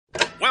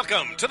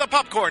Welcome to the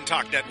Popcorn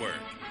Talk Network,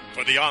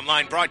 for the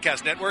online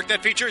broadcast network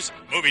that features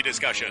movie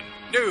discussion,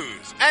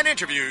 news, and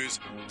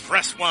interviews.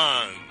 Press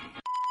 1.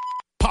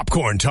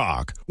 Popcorn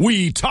Talk.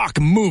 We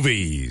talk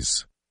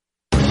movies.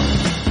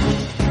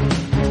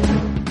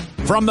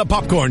 From the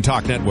Popcorn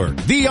Talk Network,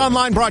 the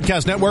online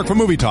broadcast network for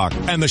movie talk,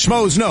 and the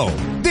schmoes know,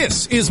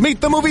 this is Meet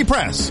the Movie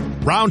Press,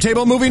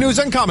 roundtable movie news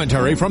and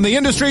commentary from the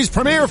industry's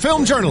premier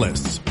film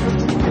journalists.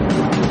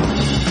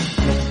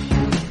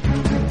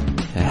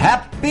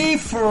 Happy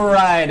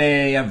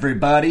Friday,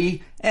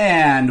 everybody,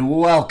 and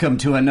welcome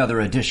to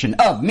another edition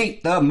of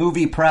Meet the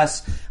Movie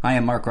Press. I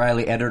am Mark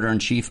Riley,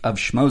 editor-in-chief of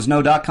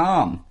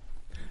schmoesknow.com.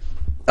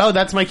 Oh,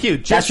 that's my cue.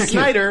 Jeff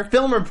Snyder,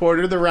 film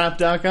reporter,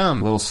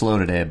 TheWrap.com. A little slow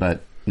today,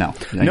 but no.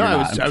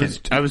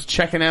 I was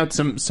checking out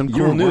some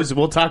cool news.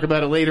 We'll talk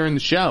about it later in the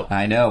show.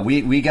 I know.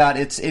 We got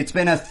it's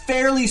been a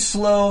fairly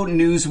slow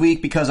news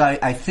week because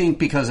I think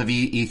because of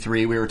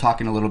E3. We were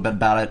talking a little bit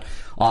about it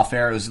off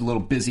air. It was a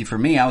little busy for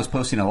me. I was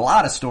posting a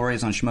lot of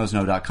stories on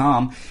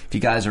schmoesknow.com. If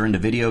you guys are into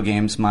video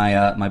games,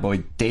 my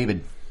boy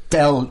David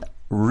Del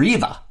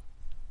Riva,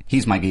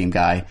 he's my game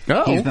guy.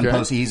 He's been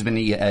posting. He's been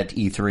at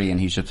E3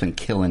 and he's just been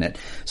killing it.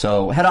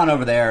 So head on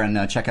over there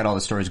and check out all the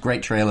stories.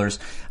 Great trailers.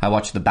 I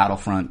watched the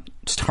Battlefront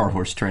Star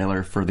Wars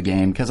trailer for the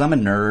game because I'm a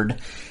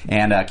nerd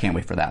and I can't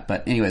wait for that.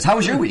 But anyways, how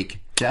was your week,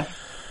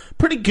 Jeff?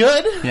 Pretty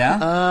good.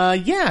 Yeah?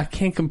 Yeah,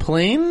 can't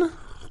complain.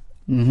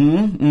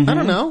 Mm-hmm. I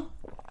don't know.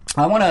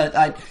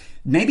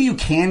 Maybe you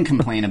can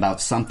complain about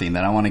something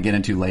that I want to get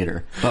into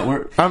later.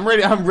 But I'm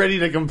ready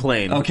to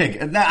complain. Okay.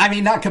 I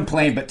mean, not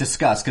complain, but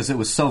discuss, because it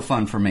was so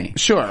fun for me.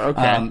 Sure,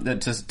 okay.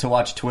 To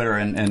watch Twitter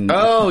and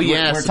oh,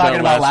 yes. We're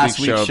talking about last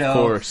week's show. Of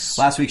course.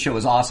 Last week's show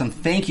was awesome.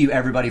 Thank you,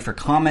 everybody, for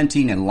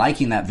commenting and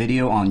liking that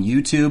video on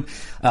YouTube,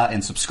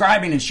 and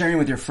subscribing and sharing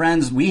with your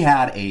friends. We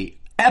had a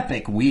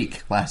epic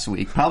week last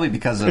week, probably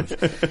because of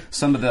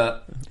some of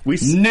the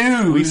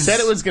news. We said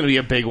it was going to be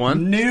a big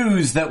one.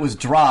 News that was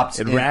dropped.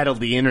 It rattled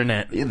the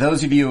internet.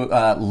 Those of you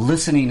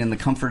listening in the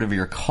comfort of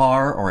your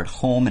car or at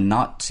home and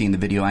not seeing the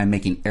video, I'm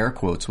making air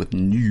quotes with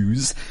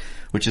news,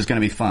 which is going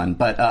to be fun.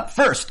 But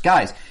first,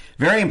 guys,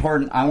 very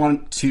important, I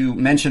want to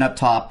mention up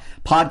top,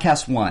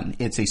 Podcast One.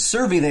 It's a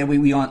survey that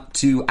we want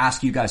to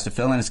ask you guys to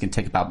fill in. It's going to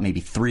take about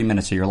maybe 3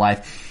 minutes of your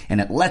life, and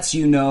it lets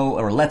you know,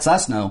 or lets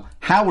us know,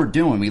 how we're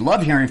doing. We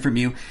love hearing from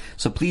you,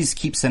 so please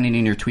keep sending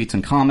in your tweets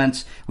and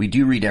comments. We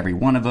do read every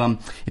one of them.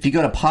 If you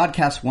go to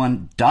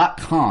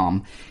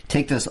podcastone.com,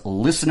 take this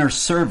listener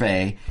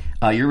survey,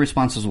 your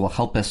responses will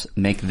help us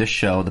make this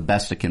show the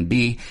best it can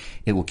be.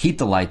 It will keep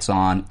the lights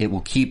on. It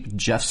will keep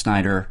Jeff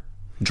Snyder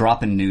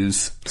dropping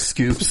news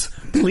scoops.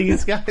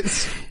 Please,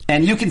 guys.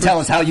 And you can tell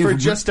us how you... For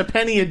just a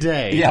penny a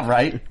day. Yeah,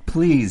 right?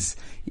 Please.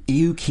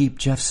 You keep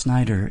Jeff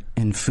Snyder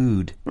in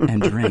food and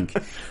drink.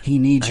 He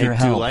needs your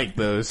help. I do like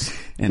those.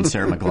 And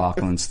Sarah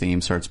McLachlan's theme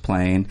starts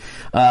playing.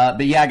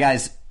 But yeah,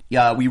 guys,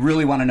 we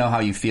really want to know how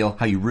you feel,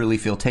 how you really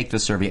feel. Take the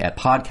survey at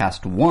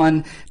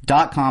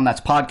podcastone.com. That's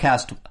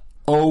podcast,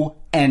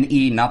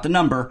 O-N-E, not the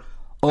number,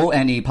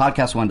 O-N-E,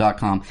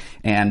 podcastone.com,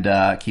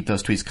 and keep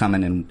those tweets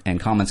coming and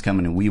comments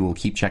coming, and we will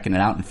keep checking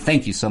it out. And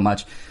thank you so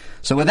much.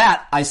 So with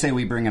that, I say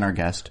we bring in our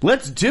guest.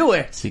 Let's do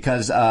it!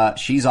 Because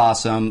she's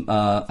awesome.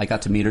 I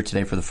got to meet her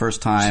today for the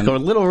first time. So a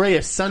little ray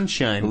of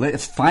sunshine.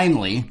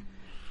 Finally.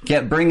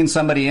 Bringing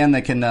somebody in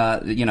that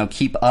can,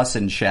 keep us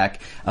in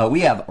check.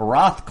 We have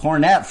Roth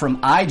Cornett from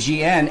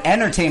IGN,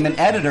 entertainment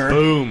editor.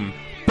 Boom.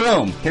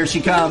 Here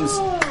she comes.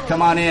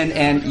 Come on in,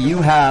 and you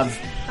have...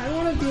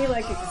 be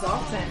like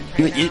exultant.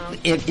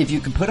 If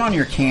you could put on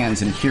your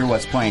cans and hear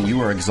what's playing,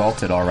 you are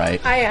exalted, all right.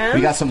 I am.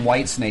 We got some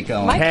White Snake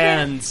on. My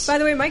cans. By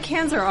the way, my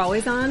cans are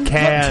always on.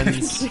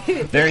 Cans.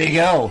 There you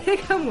go. They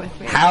come with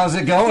me. How's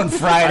it going,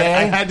 Friday?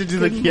 I had to do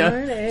the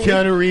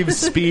Keanu Reeves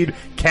speed.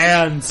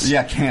 Cans.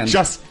 Yeah, cans.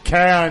 Just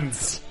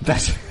cans.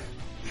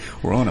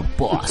 We're on a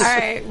bus. All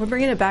right, we're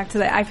bringing it back to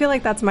that. I feel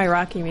like that's my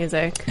Rocky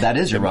music. That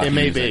is your Rocky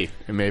music. It may be.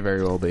 It may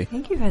very well be.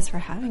 Thank you guys for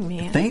having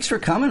me. Thanks for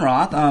coming,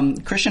 Roth.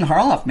 Christian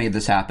Harloff made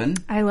this happen.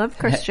 I love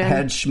Christian.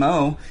 Head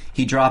schmo.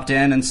 He dropped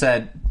in and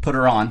said, put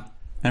her on.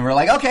 And we're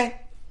like, okay.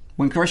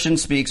 When Christian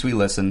speaks, we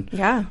listen.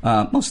 Yeah.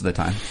 Most of the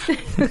time.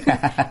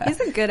 He's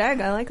a good egg.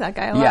 I like that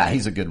guy a lot. Yeah,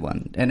 he's a good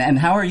one. And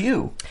how are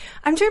you?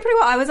 I'm doing pretty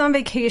well. I was on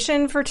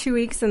vacation for 2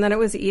 weeks, and then it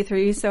was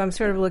E3, so I'm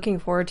sort of looking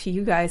forward to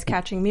you guys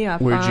catching me up.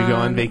 Where'd you go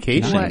on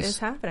vacation? What is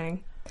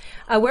happening?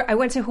 I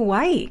went to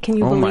Hawaii. Can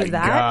you believe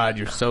that? Oh my God,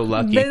 you're so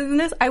lucky.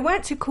 I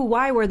went to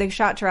Kauai where they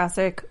shot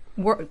Jurassic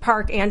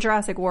Park and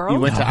Jurassic World. You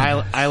went to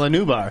Isla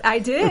Nublar. I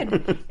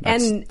did.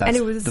 and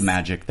it was the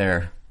magic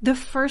there. The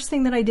first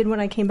thing that I did when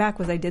I came back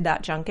was I did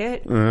that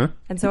junket. Mm-hmm.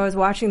 And so I was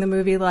watching the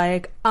movie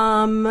that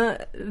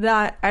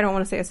I don't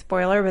want to say a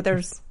spoiler, but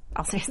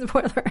I'll say a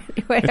spoiler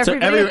anyway.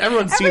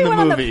 Everyone's seen the movie. Everyone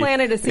on the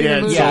planet has seen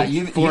the movie. Yeah,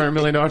 $400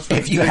 million.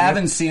 If you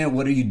haven't seen it,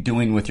 what are you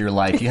doing with your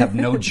life? You have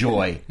no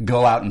joy.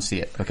 Go out and see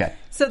it. Okay.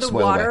 So the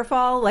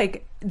waterfall,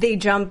 they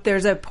jump.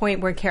 There's a point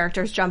where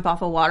characters jump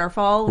off a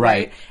waterfall.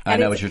 Right. I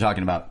And know what you're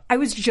talking about. I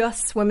was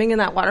just swimming in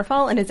that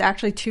waterfall, and it's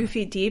actually 2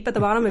 feet deep at the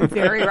bottom and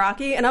very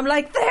rocky. And I'm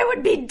like, they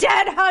would be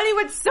dead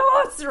Hollywood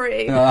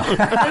sorcery. And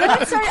then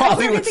I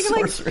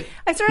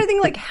started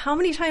thinking, like, how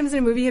many times in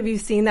a movie have you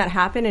seen that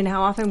happen, and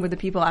how often would the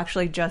people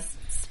actually just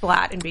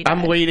splat and be dead?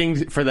 I'm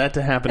waiting for that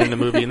to happen in the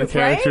movie, and the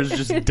characters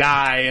just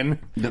die and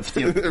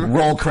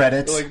Roll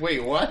credits. like,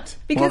 wait, what?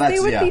 Because Well, they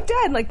would yeah. be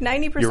dead like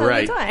 90% You're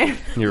right. of the time.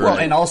 You're Well,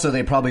 right. and also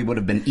they probably would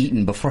have been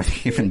eaten before they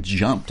even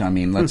jumped. I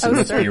mean, let's be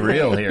certainly.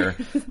 real here.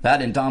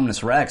 That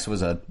Indominus Rex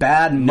was a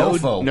bad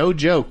mofo. no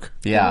joke.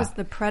 It Yeah. was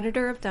the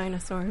predator of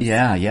dinosaurs.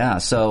 Yeah.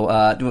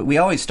 So we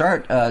always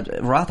start,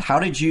 Roth, how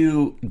did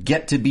you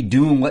get to be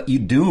doing what you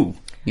do,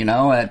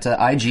 at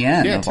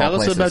IGN? Yeah, of all tell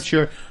us places? about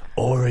your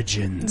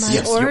origins. My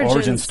Yes, your origin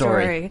origin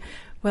story.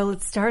 Well,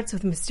 it starts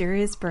with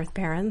mysterious birth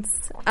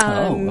parents.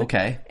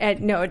 Okay.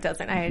 No, it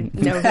doesn't. I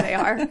know who they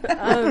are.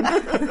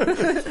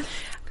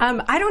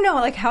 I don't know,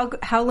 like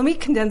how. Let me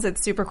condense it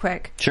super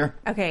quick. Sure.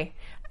 Okay.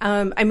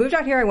 I moved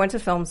out here. I went to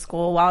film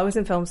school. While I was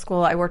in film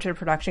school, I worked at a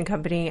production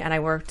company, and I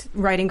worked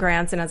writing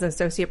grants and as an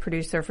associate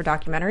producer for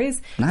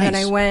documentaries. Nice. And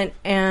I went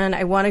and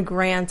I won a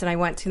grant, and I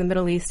went to the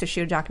Middle East to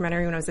shoot a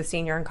documentary when I was a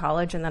senior in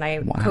college, and then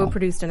I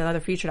co-produced another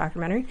feature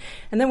documentary.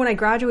 And then when I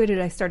graduated,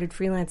 I started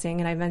freelancing,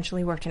 and I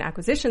eventually worked in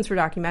acquisitions for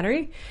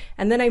documentary.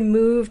 And then I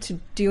moved to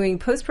doing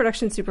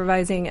post-production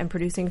supervising and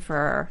producing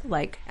for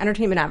like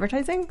entertainment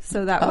advertising.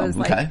 So that was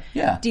like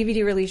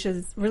DVD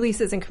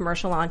releases and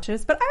commercial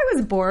launches. But I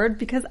was bored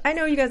because I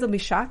know you guys will be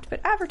shocked,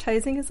 but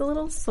advertising is a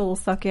little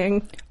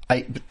soul-sucking.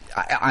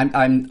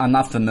 I'm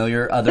not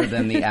familiar other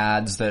than the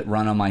ads that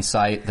run on my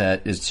site.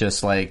 That is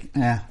just like,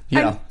 I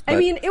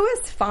mean, it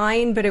was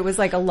fine, but it was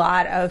like a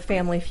lot of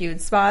Family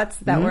Feud spots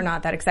that were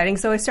not that exciting.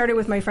 So I started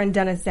with my friend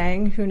Dennis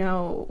Zhang, who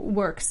now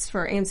works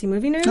for AMC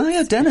Movie News. Oh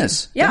yeah,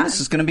 Dennis. Yeah. Dennis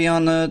is going to be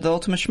on the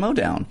Ultimate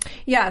Schmodown.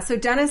 Yeah, so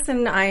Dennis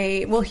and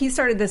I, he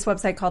started this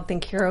website called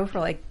Think Hero for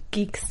like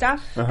geek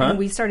stuff, and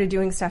we started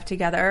doing stuff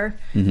together.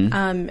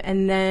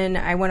 And then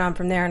I went on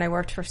from there, and I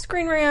worked for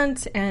Screen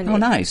Rant and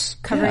nice.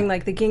 covering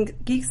like the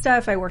geek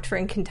stuff. I worked for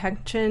In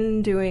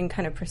Contention doing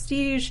kind of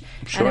prestige,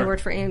 and I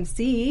worked for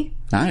AMC.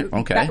 Nice.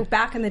 Okay.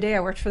 Back in the day, I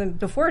worked for them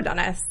before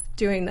Dennis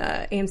doing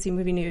the AMC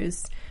Movie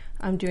News.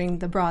 I'm doing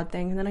the broad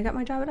thing, and then I got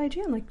my job at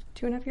IGN like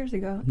 2.5 years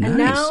ago, and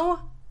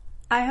now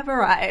I have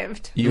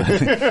arrived.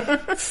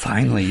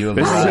 Finally, you have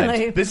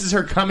arrived. This is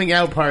her coming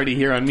out party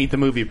here on Meet the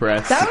Movie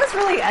Press. That was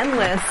really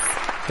endless.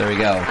 There we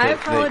go. I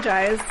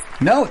apologize.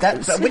 No,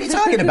 what are you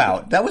talking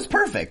about? That was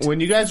perfect. When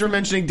you guys were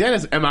mentioning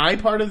Dennis, am I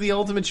part of the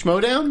Ultimate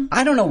Schmodown?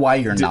 I don't know why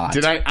you're not.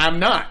 Did I? I'm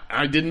not.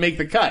 I didn't make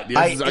the cut.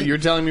 You're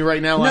telling me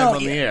right now live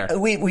on the air.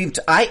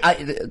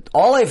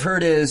 All I've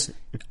heard is,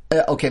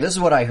 okay, this is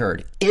what I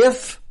heard.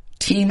 If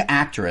Team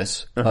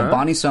Actress of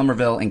Bonnie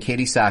Somerville and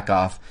Katie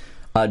Sackhoff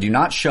do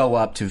not show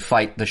up to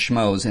fight the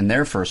Schmoes in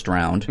their first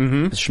round,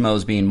 the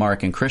Schmoes being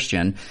Mark and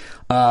Christian,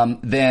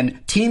 then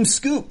Team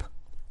Scoop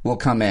will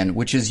come in,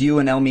 which is you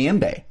and Elmi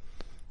Imbe.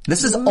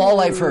 This is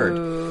all I've heard.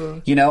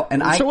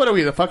 So what are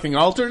we, the fucking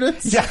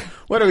alternates? Yeah.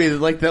 What are we,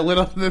 like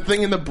the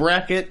thing in the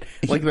bracket,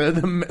 like the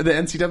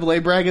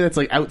NCAA bracket that's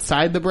like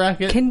outside the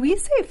bracket? Can we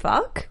say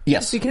fuck?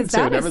 Yes. Because Say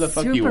that whatever is the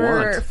fuck you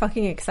super want.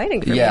 fucking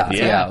exciting for Yeah, me.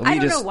 yeah. I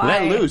don't know why.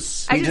 let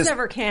loose. I We just just-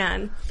 never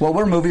can. Well,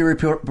 we're movie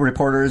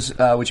reporters,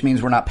 which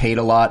means we're not paid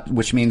a lot,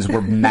 which means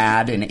we're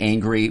mad and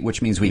angry,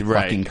 which means we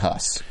Right. fucking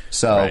cuss.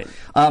 So, Right.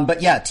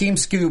 but yeah, Team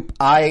Scoop,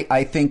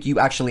 I think you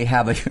actually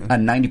have a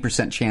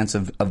 90% chance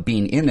of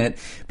being in it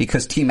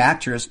because Team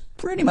Actress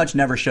pretty much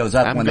never shows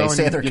up when they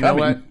say they're you coming.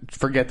 know what?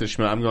 Forget the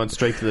Schmo. I'm going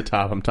straight to the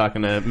top. I'm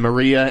talking to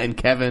Maria and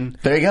Kevin.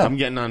 There you go. I'm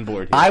getting on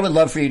board here. I would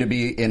love for you to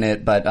be in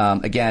it, but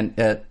again,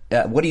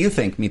 what do you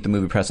think, Meet the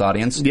Movie Press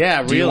audience?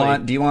 Yeah, Do you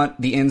really. want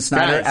the Insnider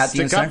Guys, at the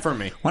stick Insnider? up for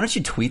me. Why don't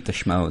you tweet the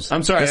Schmoes?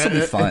 I'm sorry. This will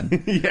be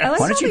fun. Yeah. I like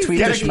Why don't you all tweet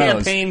Get the a Schmoes?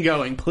 campaign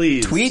going,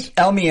 please. Tweet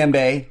Elmi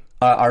Embe,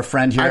 our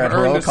friend here I've at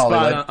earned Heroic a spot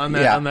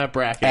Hollywood. on that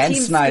bracket. And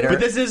Team Snyder. But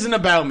this isn't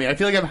about me. I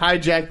feel like I've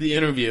hijacked the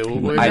interview.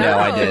 I know,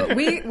 I did.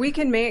 We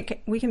can make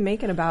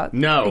it about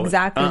No.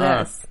 exactly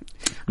this.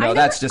 No,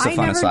 that's just a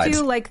fun I aside. never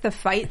do like the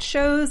fight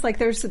shows. Like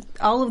there's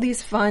all of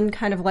these fun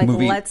kind of like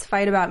Movie- let's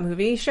fight about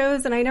movie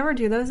shows, and I never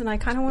do those. And I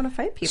kind of want to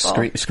fight people.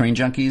 Screen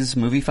Junkies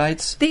movie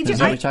fights? They do. Is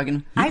that what you're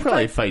talking? You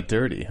probably fight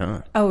dirty,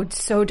 huh? Oh,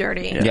 it's so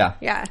dirty. Yeah.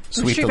 Yeah.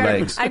 Sweep Street the fighter.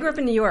 legs. I grew up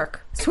in New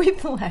York. Sweep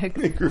the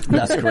legs.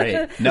 That's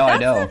great. No, I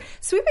know.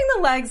 Sweeping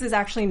the legs is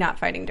actually not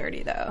fighting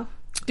dirty, though.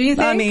 Do you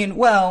think?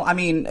 I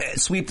mean,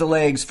 sweep the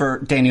legs for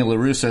Daniel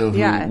LaRusso,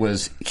 who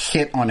was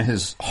hit on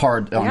his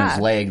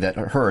leg that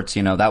hurts.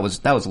 That was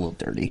a little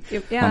dirty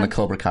on the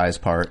Cobra Kai's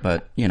part,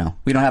 but we don't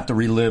have to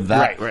relive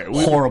that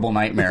horrible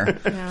nightmare.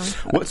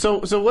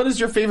 So what is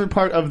your favorite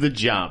part of the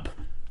job?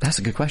 That's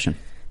a good question.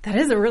 That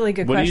is a really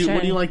good question.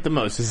 What do you like the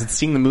most? Is it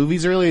seeing the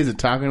movies early? Is it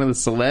talking to the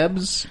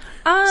celebs?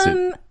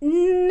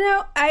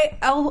 No,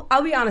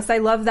 I'll be honest. I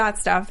love that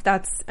stuff.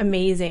 That's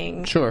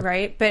amazing. Sure.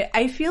 Right? But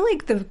I feel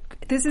like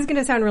this is going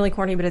to sound really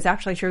corny, but it's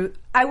actually true.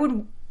 I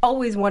would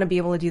always want to be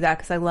able to do that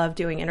because I love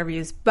doing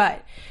interviews.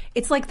 But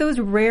it's like those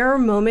rare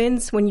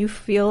moments when you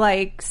feel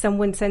like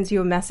someone sends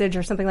you a message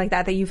or something like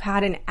that you've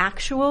had an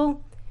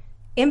actual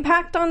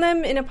impact on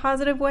them in a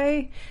positive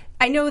way.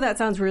 I know that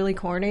sounds really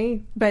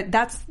corny, but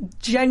that's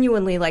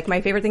genuinely like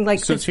my favorite thing.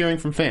 Like, So it's hearing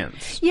from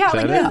fans. yeah, Is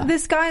like that it?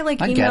 this guy like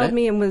emailed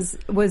me and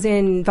was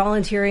in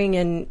volunteering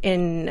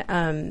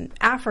in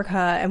Africa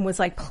and was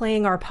like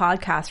playing our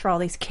podcast for all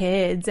these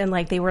kids, and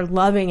like they were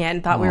loving it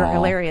and thought we were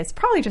hilarious.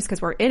 Probably just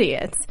because we're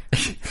idiots,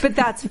 but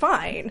that's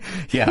fine.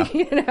 Yeah.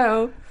 You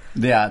know.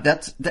 Yeah,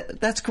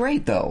 that's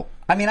great though.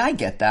 I mean, I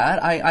get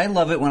that. I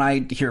love it when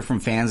I hear from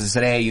fans that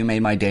say, hey, you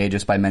made my day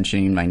just by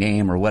mentioning my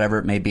name or whatever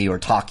it may be, or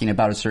talking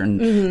about a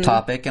certain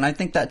topic. And I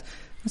think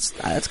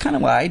that's kind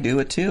of why I do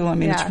it too. I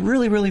mean, it's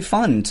really, really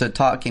fun to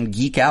talk and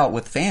geek out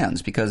with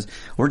fans because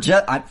we're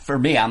just, for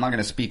me, I'm not going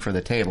to speak for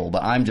the table,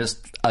 but I'm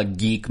just a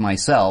geek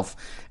myself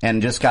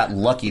and just got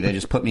lucky. They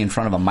just put me in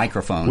front of a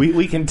microphone.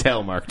 We can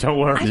tell, Mark. Don't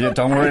worry.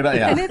 Don't worry about it.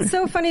 Yeah. And it's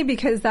so funny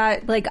because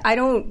that, like, I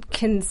don't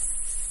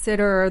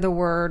consider the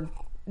word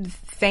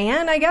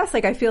fan, I guess.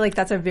 Like, I feel like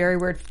that's a very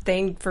weird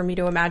thing for me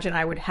to imagine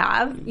I would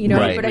have, you know,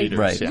 Right, but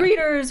readers,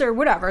 readers or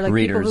whatever, like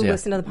Readers, people who yeah.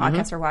 listen to the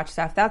podcast or watch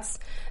stuff. That's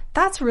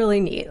really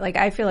neat. Like,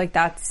 I feel like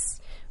that's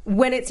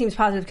when it seems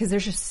positive because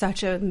there's just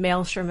such a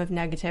maelstrom of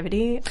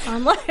negativity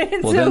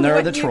online. Well, so then there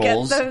are when the you get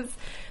trolls. those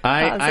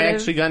I positive-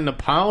 actually got an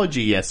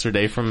apology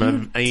yesterday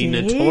from a did?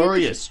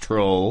 notorious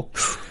troll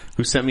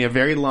who sent me a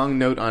very long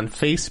note on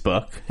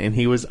Facebook, and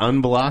he was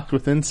unblocked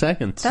within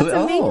seconds. That's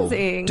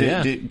amazing.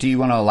 Do you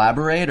want to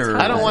elaborate? Or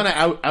I don't want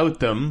to out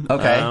them.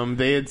 Okay.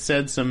 They had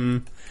said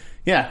some...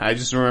 Yeah, I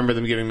just remember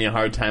them giving me a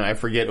hard time. I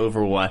forget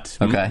over what.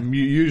 Okay.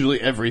 Usually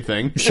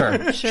everything.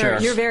 Sure. Sure,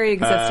 your very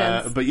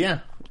existence. But yeah.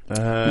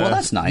 Well,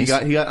 that's nice.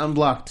 He got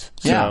unblocked.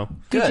 Yeah. So.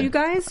 Good. Did you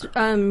guys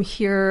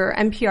hear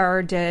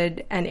NPR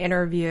did an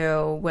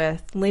interview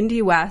with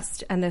Lindy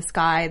West and this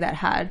guy that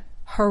had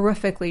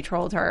horrifically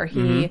trolled her?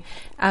 He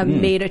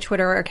made a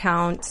Twitter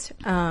account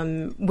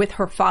with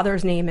her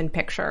father's name and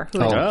picture,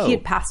 who he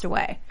had passed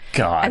away.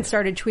 God. And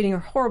started tweeting her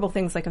horrible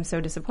things like, I'm so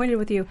disappointed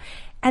with you.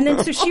 And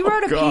then so she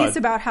wrote a piece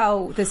about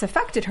how this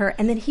affected her,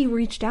 and then he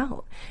reached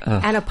out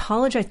and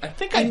apologized. I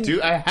think I do.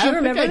 I have. Do you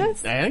remember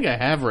this? I think I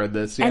have read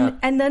this, yeah.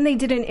 And then they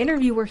did an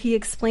interview where he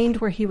explained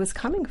where he was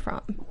coming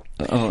from.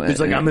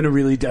 It's like, I was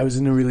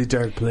in a really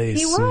dark place.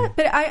 He was,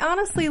 but I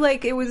honestly,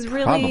 like, it was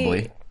really...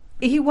 Probably.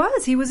 He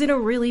was in a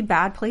really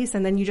bad place,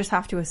 and then you just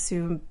have to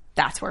assume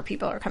that's where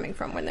people are coming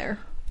from when they're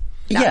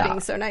not being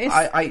so nice.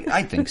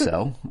 I think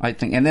so.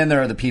 And then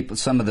there are the people,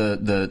 some of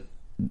the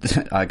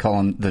I call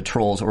them the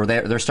trolls, or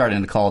they're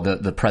starting to call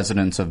the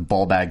presidents of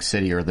Ballbag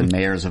City or the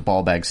mayors of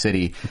Ballbag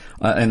City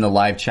in the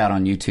live chat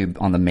on YouTube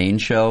on the main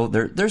show.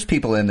 There's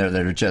people in there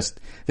that are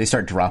just, they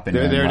start dropping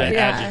They're in. there like, to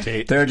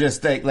agitate. They're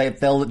just,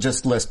 they'll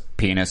just list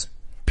penis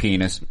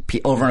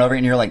over and over,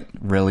 and you're like,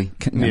 really?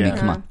 I mean,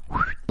 come on.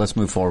 Let's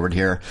move forward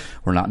here.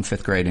 We're not in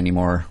 5th grade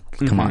anymore.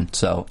 Come on.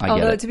 So I get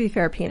Although, it. to be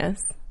fair,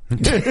 penis.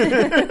 And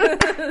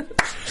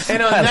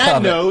on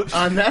that note,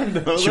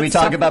 Should we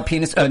talk about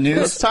penis news?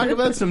 Let's talk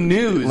about some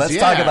news. Let's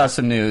talk about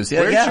some news.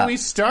 Where should we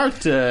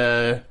start?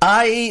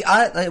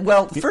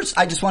 Well, first,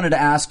 I just wanted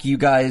to ask you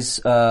guys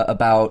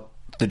about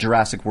the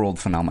Jurassic World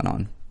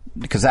phenomenon.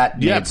 Because that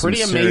made pretty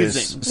some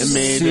amazing. It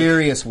made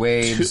serious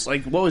waves.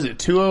 Like, what was it,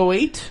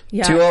 208?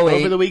 Yeah. 208.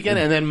 Over the weekend,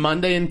 and then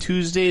Monday and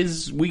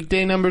Tuesday's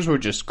weekday numbers were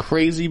just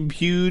crazy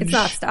huge. It's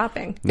not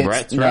stopping.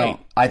 That's right.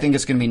 I think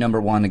it's going to be number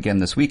one again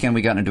this weekend.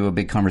 We got into a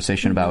big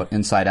conversation about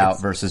Inside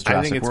Out versus Jurassic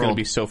World. I think it's going to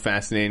be so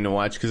fascinating to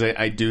watch because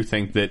I do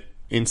think that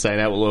Inside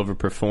Out will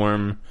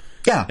overperform.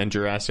 Yeah. And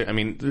Jurassic. I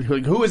mean,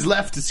 like, who is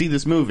left to see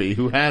this movie?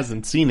 Who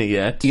hasn't seen it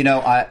yet? You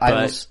know,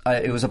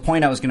 it was a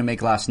point I was going to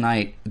make last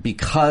night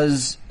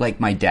because, like,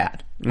 my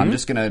dad. I'm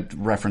just going to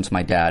reference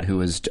my dad,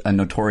 who is a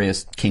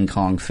notorious King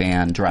Kong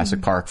fan,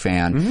 Jurassic Park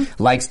fan,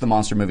 likes the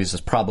monster movies.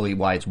 That's probably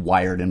why it's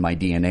wired in my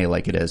DNA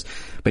like it is.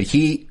 But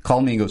he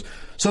called me and goes,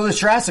 so this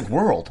Jurassic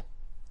World,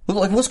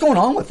 like, what's going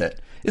on with it?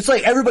 It's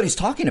like everybody's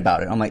talking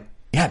about it. I'm like,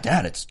 yeah,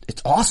 Dad, it's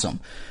awesome.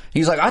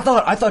 He's like, I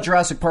thought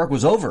Jurassic Park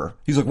was over.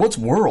 He's like, what's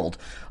World?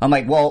 I'm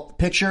like, well,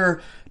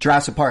 picture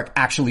Jurassic Park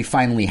actually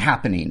finally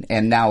happening.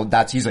 And now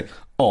he's like,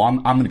 oh,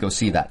 I'm going to go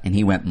see that. And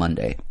he went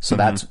Monday. So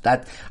that's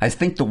I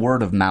think the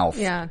word of mouth.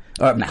 Yeah.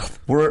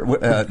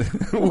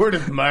 Word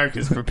of Mark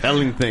is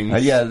propelling things.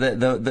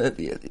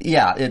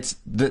 It's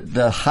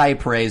the high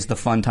praise, the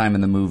fun time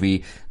in the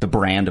movie, the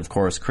brand, of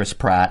course. Chris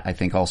Pratt, I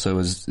think, also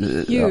is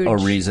a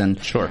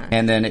reason. Sure.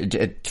 And then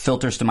it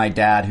filters to my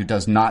dad, who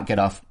does not get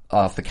off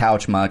the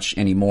couch much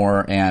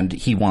anymore, and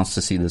he wants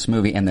to see this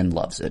movie and then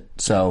loves it.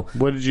 So,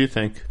 what did you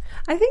think?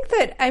 I think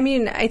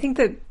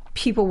that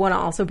people want to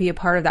also be a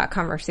part of that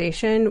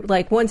conversation.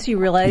 Like, once you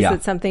realize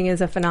that something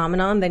is a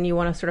phenomenon, then you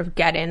want to sort of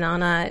get in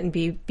on it and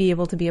be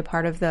able to be a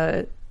part of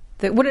the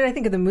what did I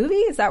think of the movie?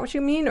 Is that what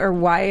you mean, or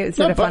why is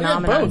it a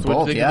phenomenon? Both.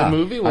 What do you think of the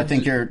movie? I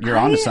think you're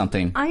onto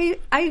something.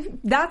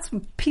 That's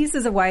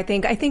pieces of why I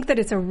think that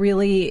it's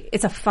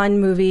a fun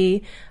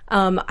movie.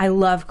 I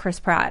love Chris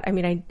Pratt. I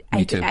mean,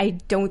 I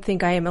don't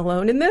think I am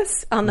alone in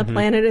this on the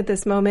planet at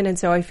this moment, and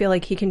so I feel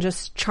like he can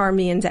just charm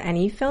me into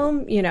any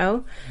film. You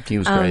know, he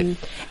was great.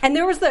 And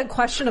there was the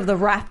question of the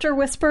raptor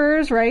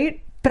whisperers,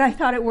 right? But I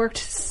thought it worked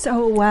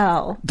so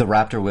well. The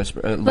raptor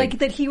whisperer, like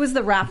that he was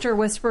the raptor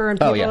whisperer, and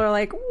people are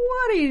like,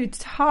 "What are you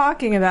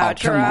talking about,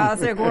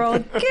 Jurassic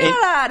World? Get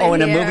out of here!" Oh,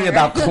 in a movie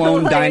about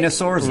clone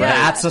dinosaurs,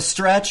 that's a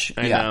stretch.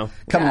 I know.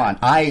 Come on,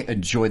 I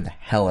enjoyed the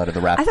hell out of the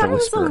raptor I thought it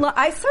was whisperer.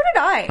 so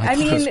did I. I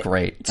mean, it was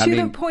great. To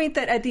the point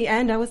that at the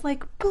end I was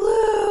like,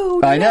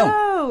 "Blue, I know.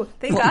 know.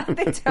 They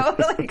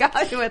totally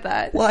got you with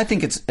that." Well, I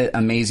think it's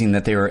amazing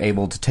that they were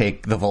able to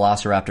take the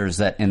velociraptors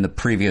that in the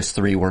previous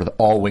 3 were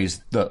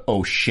always the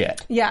oh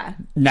shit. Yeah.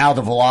 Now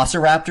the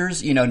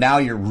velociraptors, now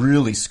you're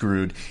really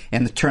screwed,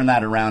 and turn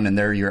that around and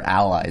they're your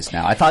allies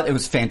now. I thought it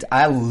was fantastic.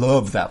 I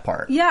love that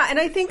part. Yeah, and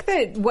I think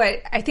that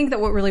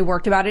what really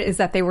worked about it is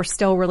that they were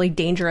still really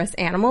dangerous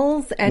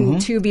animals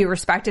and to be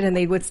respected, and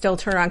they would still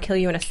turn around and kill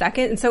you in a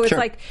second. And so it's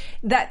like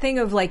that thing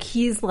of like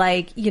he's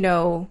like,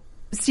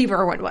 Steve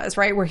Irwin was,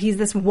 right? Where he's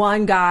this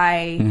one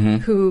guy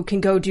who can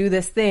go do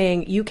this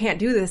thing. You can't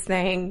do this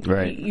thing.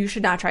 Right. You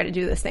should not try to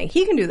do this thing.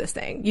 He can do this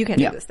thing. You can't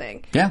do this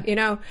thing. Yeah.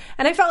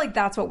 And I felt like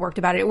that's what worked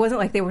about it. It wasn't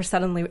like they were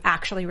suddenly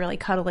actually really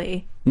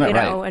cuddly,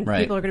 and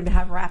people are going to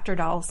have raptor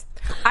dolls.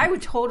 I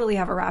would totally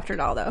have a raptor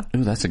doll, though.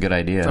 Ooh, that's a good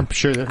idea. I'm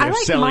sure that they're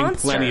like selling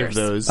monsters. plenty of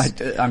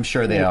those. I'm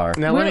sure they are.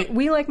 Now,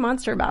 We like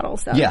monster battle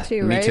stuff,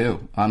 too, me right?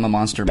 too. I'm a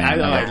monster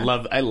man.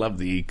 I love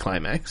the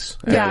climax.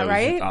 Yeah, It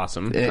right? was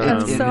awesome.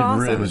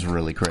 It was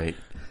really great.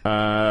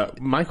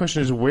 My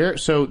question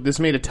is so this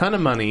made a ton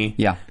of money.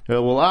 Yeah. It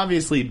will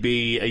obviously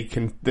be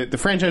the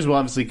franchise will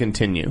obviously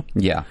continue.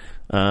 Yeah.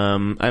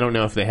 I don't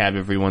know if they have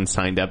everyone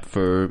signed up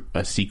for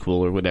a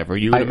sequel or whatever.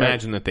 You would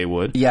imagine that they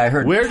would. Yeah, I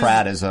heard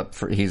Pratt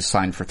he's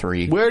signed for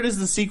 3. Where does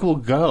the sequel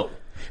go?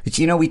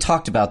 We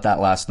talked about that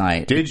last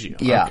night. Did you?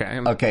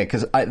 Yeah. Okay,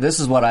 because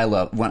this is what I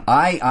love. When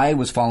I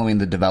was following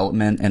the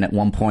development, and at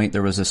one point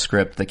there was a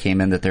script that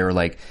came in that they were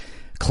like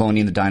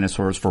cloning the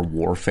dinosaurs for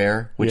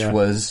warfare, which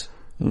was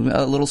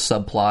a little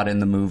subplot in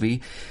the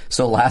movie.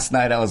 So last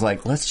night I was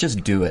like, let's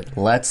just do it.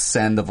 Let's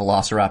send the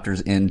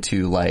velociraptors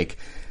into like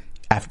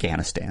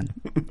Afghanistan,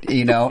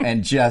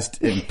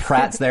 and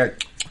Pratt's there,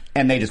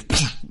 and they just,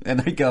 and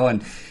they go,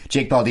 and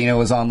Jake Baldino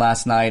was on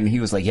last night, and he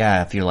was like,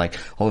 yeah, if you're like,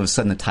 all of a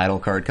sudden the title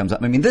card comes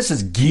up. I mean, this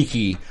is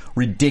geeky,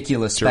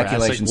 ridiculous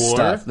speculation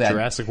stuff.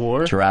 Jurassic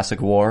War.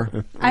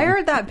 I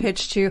heard that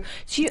pitch too.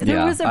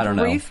 There was a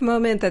brief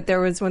moment that there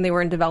was when they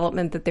were in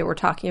development that they were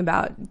talking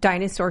about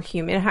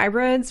dinosaur-human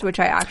hybrids, which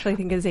I actually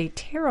think is a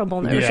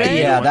terrible notion.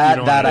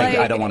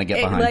 I don't want to get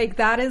behind. Like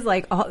that is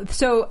like,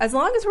 so as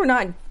long as we're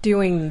not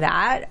doing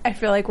that, I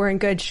feel like we're in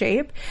good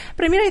shape.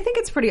 But I mean, I think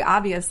it's pretty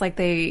obvious, like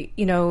they,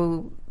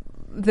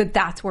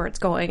 that's where it's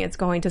going. It's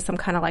going to some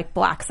kind of like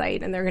black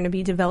site, and they're going to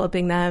be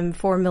developing them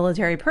for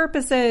military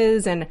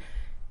purposes. And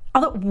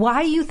although,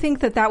 why you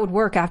think that would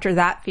work after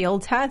that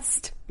field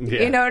test?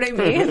 Yeah. You know what I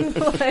mean?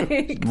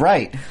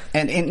 Right.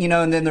 And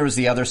then there was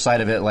the other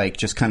side of it, like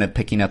just kind of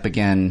picking up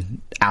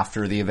again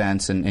after the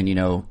events. And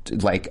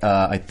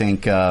I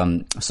think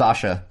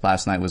Sasha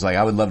last night was like,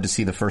 I would love to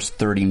see the first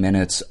 30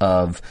 minutes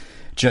of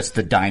just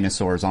the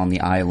dinosaurs on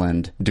the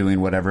island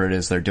doing whatever it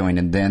is they're doing,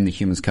 and then the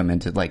humans come in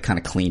to like kind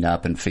of clean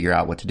up and figure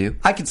out what to do.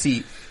 I could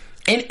see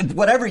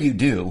whatever you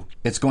do,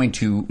 it's going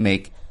to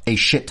make a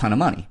shit ton of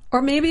money.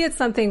 Or maybe it's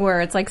something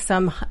where it's like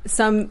some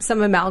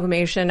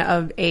amalgamation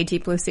of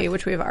Deep Blue Sea,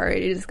 which we've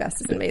already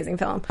discussed. It's an amazing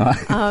film.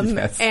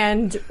 Yes.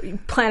 And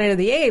Planet of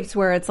the Apes,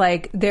 where it's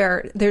like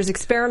there's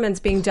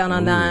experiments being done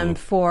on them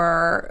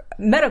for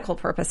medical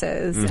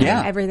purposes. And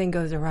everything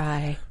goes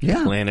awry.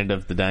 Yeah. Planet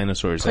of the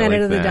Dinosaurs.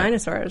 Planet of the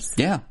Dinosaurs.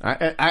 Yeah.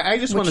 I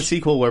just want a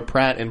sequel where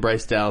Pratt and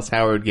Bryce Dallas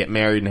Howard get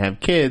married and have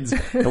kids,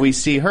 and we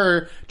see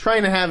her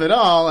trying to have it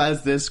all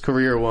as this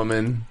career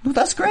woman. Well,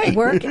 that's great.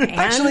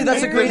 Actually,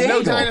 that's a great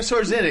angle. There's no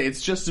dinosaurs in it. It's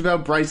just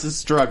about Bryce's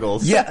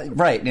struggles. Yeah,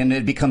 right. And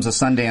it becomes a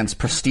Sundance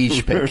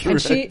prestige pick.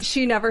 And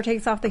she never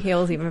takes off the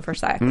heels even for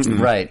sex. Mm-mm.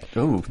 Right.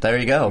 Ooh, there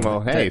you go.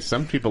 Well, hey,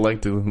 some people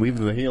like to leave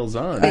the heels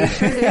on. They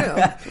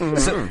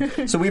sure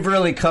do. So we've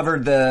really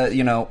covered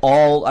the,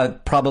 all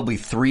probably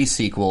 3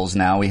 sequels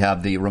now. We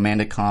have the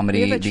romantic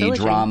comedy, the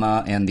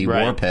drama, and the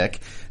war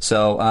pick.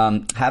 So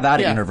have at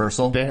it,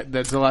 Universal.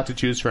 That's a lot to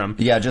choose from.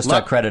 Yeah, just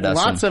credit us.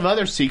 Lots of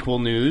other sequel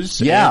news.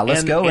 Yeah,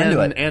 let's go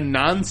into it. And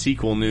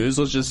non-sequel news.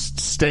 Let's just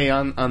stay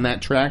on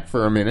that track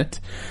for a minute.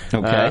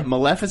 Okay.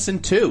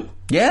 Maleficent 2.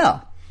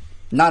 Yeah.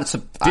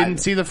 Didn't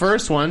see the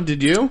first one,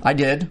 did you? I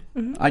did.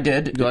 Mm-hmm. I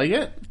did. Do you like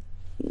it?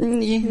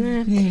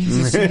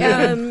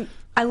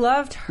 I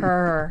loved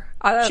her.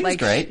 She was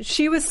great.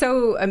 She was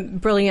so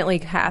brilliantly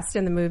cast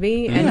in the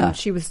movie, and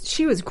she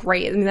was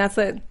great. I mean, that's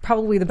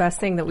probably the best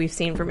thing that we've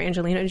seen from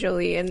Angelina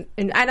Jolie, and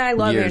I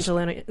love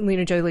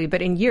Angelina Jolie,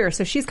 but in years,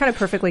 so she's kind of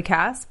perfectly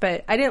cast.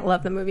 But I didn't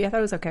love the movie. I thought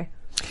it was okay.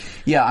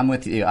 Yeah, I'm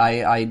with you.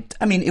 I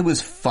mean, it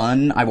was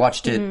fun. I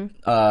watched it.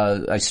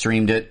 I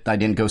streamed it. I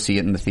didn't go see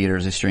it in the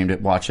theaters. I streamed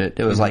it, watch it.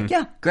 It was like,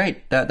 yeah,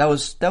 great. That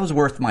was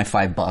worth my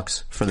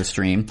 $5 for the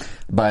stream.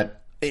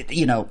 But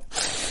a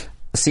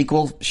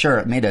sequel, sure,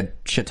 it made a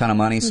shit ton of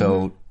money,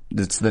 so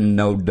it's the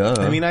no duh.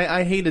 I mean,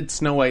 I hated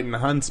Snow White and the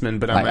Huntsman,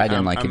 but I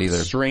didn't like it either.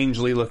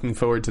 Strangely looking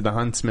forward to the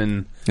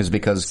Huntsman. It's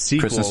because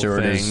Kristen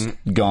Stewart is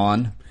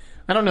gone.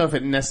 I don't know if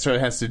it necessarily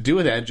has to do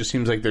with that. It just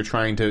seems like they're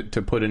trying to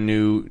put a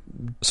new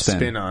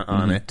spin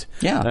on it.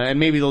 Yeah.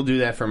 And maybe they'll do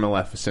that for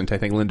Maleficent. I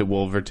think Linda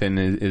Wolverton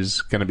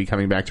is going to be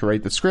coming back to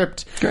write the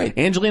script. Great.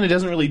 Angelina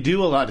doesn't really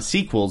do a lot of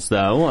sequels,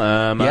 though.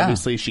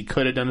 Obviously, she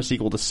could have done a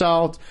sequel to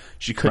Salt.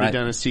 She could have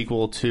done a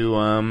sequel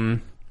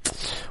to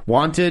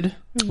Wanted.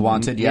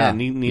 Wanted, yeah.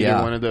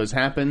 Neither one of those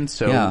happened,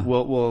 so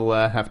we'll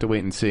have to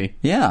wait and see.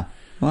 Yeah.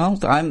 Well,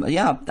 it's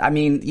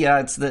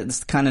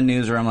the kind of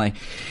news where I'm like,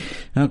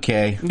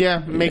 okay.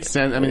 Yeah, it makes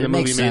sense. I mean, the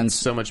movie made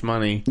so much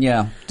money.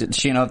 Yeah.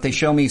 If they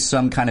show me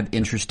some kind of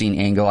interesting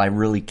angle, I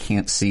really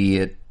can't see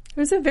it. It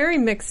was a very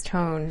mixed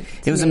tone.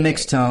 It was a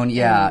mixed tone,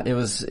 yeah. It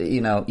was,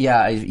 you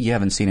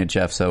haven't seen it,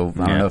 Jeff, so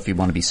I don't know if you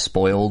want to be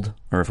spoiled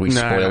or if we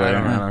spoil it.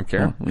 I don't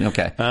care. Well,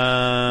 okay.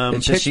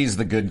 It's just she's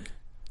the good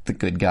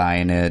guy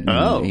in it,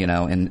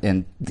 and,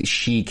 and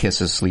she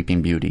kisses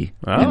Sleeping Beauty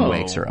and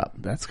wakes her up.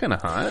 That's kind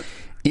of hot.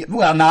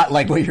 Well, not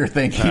like what you're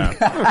thinking.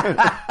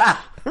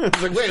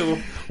 It's like,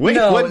 wait,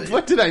 no,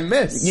 what did I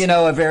miss?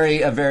 A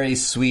very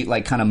sweet,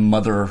 like, kind of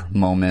mother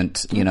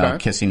moment,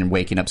 kissing and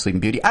waking up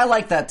Sleeping Beauty. I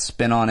like that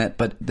spin on it,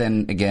 but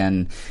then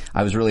again,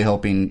 I was really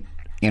hoping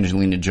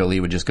Angelina Jolie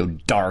would just go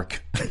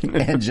dark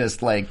and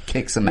just, like,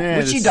 kick some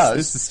ass, which she does.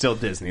 This is still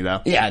Disney,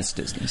 though. Yeah, it's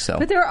Disney, so.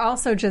 But there are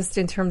also just,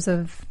 in terms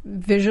of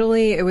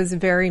visually, it was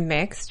very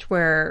mixed,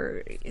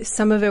 where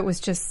some of it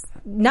was just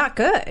not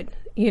good.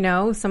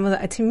 Some of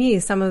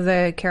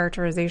the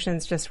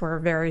characterizations just were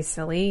very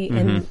silly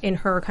in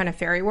her kind of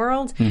fairy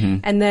world.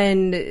 And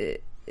then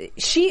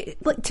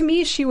to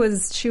me, she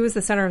was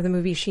the center of the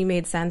movie. She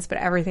made sense, but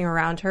everything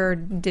around her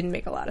didn't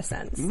make a lot of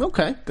sense.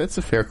 Okay, that's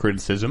a fair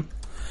criticism.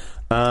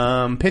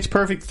 Pitch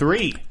Perfect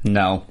 3.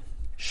 No.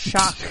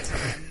 Shocked.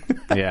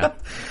 Yeah.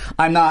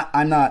 I'm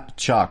not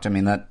shocked. I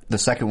mean, that the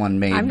second one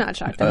made. I'm not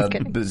shocked. I was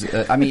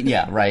kidding. I mean,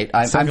 yeah, right.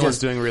 I'm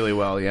just doing really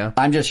well. Yeah.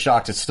 I'm just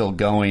shocked it's still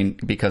going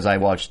because I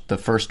watched the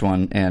first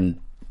one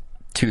and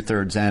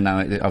 2/3 in,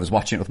 I was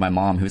watching it with my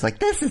mom, who was like,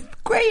 "This is the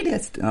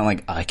greatest," and I'm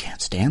like, "I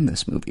can't stand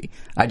this movie."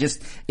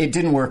 It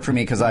didn't work for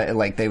me because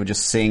they would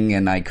just sing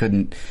and I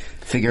couldn't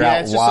figure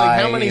out it's why. Just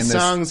like, how many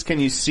songs can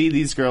you see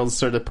these girls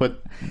sort of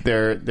put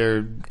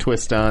their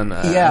twist on?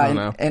 I don't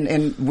know.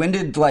 And when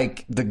did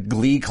the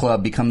Glee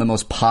Club become the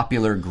most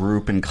popular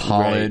group in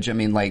college? Right. I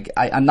mean,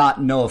 I'm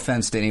not, no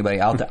offense to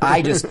anybody out there.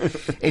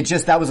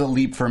 That was a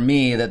leap for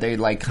me that they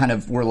kind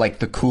of were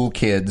the cool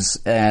kids,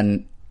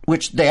 and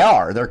which they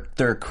are.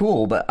 They're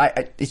cool, but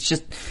it's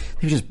just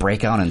they just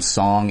break out in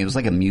song. It was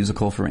like a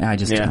musical for me.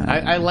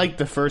 I liked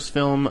the first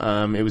film.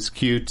 It was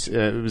cute.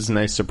 It was a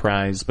nice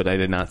surprise, but I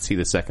did not see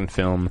the second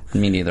film.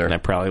 Me neither. And I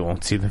probably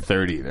won't see the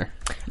third either.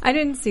 I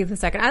didn't see the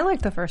second. I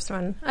liked the first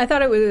one. I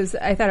thought it was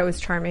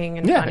charming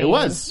and funny. It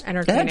was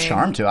entertaining. It had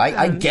charm to it.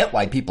 I get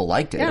why people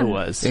liked it. Yeah. It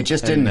was. It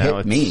just didn't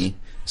hit me.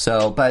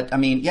 So, but I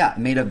mean, it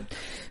made a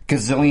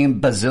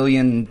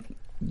bazillion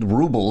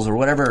rubles or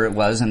whatever it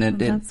was, and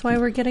that's why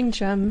we're getting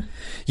Gem.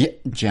 Yeah,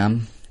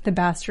 Gem. The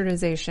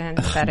bastardization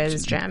that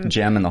is Gem.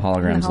 Gem and the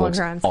holograms looks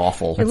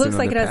awful. It looks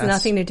like it has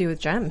nothing to do with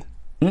Gem.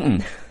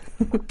 I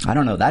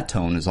don't know. That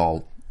tone is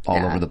all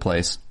over the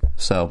place.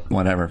 So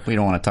whatever. We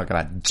don't want to talk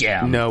about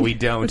Gem. No, we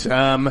don't.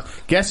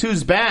 Guess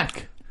who's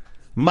back?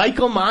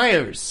 Michael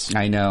Myers.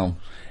 I know.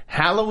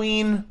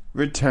 Halloween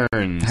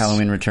returns.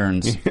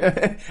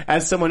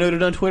 As someone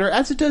noted on Twitter,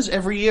 as it does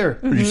every year.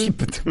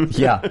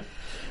 Yeah.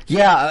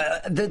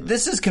 Yeah,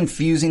 this is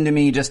confusing to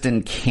me just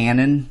in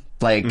canon.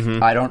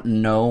 I don't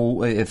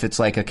know if it's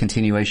a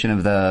continuation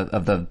of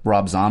the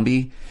Rob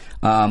Zombie,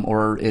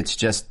 or it's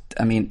just,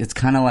 I mean, it's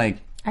kind of like...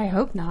 I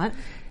hope not.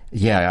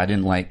 Yeah, I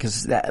didn't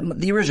because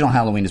the original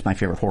Halloween is my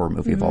favorite horror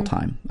movie of all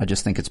time. I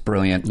just think it's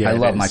brilliant. Yeah, I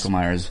love Michael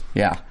Myers.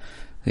 Yeah.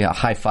 Yeah,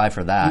 high five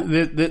for that.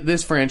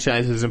 This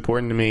franchise is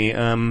important to me.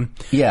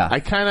 I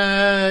kind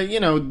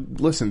of,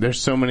 listen,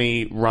 there's so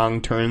many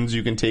wrong turns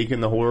you can take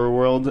in the horror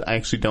world. I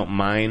actually don't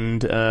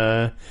mind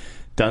Marcus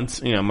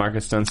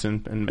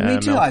Dunstan and me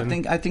too.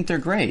 Melton. I think they're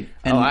great.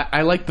 And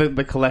I like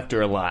the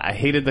Collector a lot. I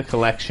hated the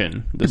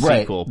Collection,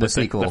 sequel. But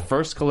the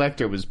first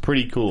Collector was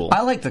pretty cool.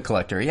 I like the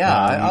Collector,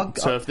 yeah.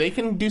 So if they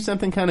can do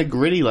something kind of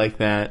gritty like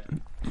that...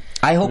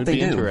 I hope they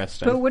do.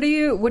 Interesting. But what are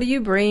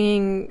you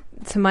bringing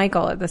to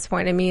Michael at this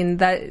point? I mean,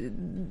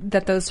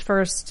 that those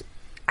first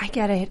I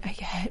get it. I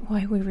get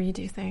why we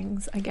redo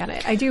things. I get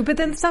it. I do. But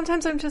then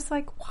sometimes I'm just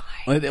like,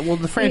 why? Well,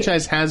 the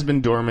franchise has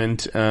been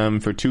dormant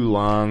for too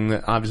long.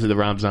 Obviously, the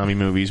Rob Zombie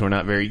movies were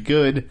not very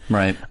good.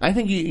 Right. I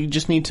think you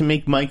just need to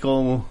make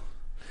Michael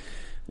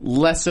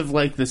less of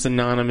like this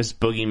anonymous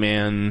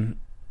boogeyman.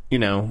 You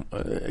know,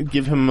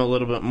 give him a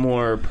little bit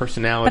more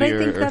personality or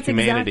humanity. But I think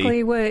that's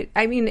exactly what...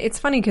 I mean, it's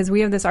funny because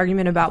we have this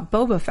argument about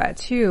Boba Fett,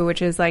 too,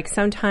 which is like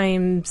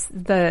sometimes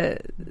the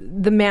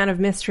man of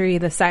mystery,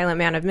 the silent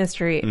man of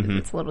mystery,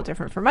 it's a little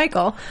different for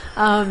Michael,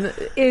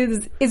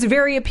 is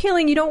very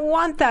appealing. You don't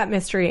want that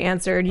mystery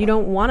answered. You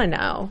don't want to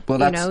know. Well,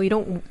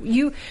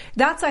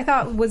 that's, I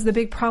thought, was the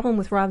big problem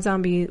with Rob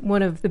Zombie.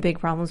 One of the big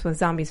problems with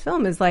Zombie's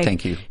film is like...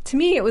 Thank you. To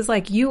me, it was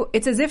like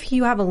it's as if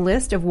you have a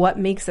list of what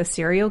makes a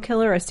serial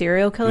killer,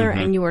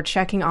 and you were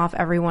checking off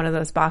every one of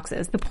those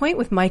boxes. The point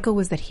with Michael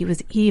was that he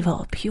was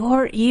evil,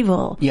 pure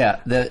evil. Yeah,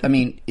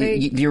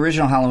 the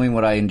original Halloween,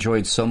 what I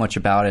enjoyed so much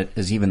about it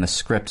is even the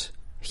script.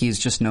 He's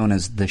just known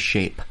as the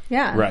Shape.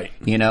 Yeah. Right.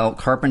 You know,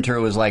 Carpenter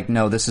was like,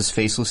 no, this is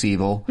faceless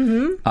evil.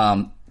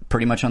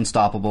 Pretty much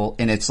unstoppable.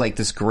 And it's like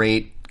this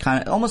great,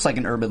 kind of almost like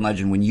an urban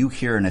legend when you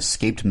hear an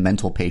escaped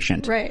mental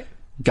patient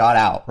got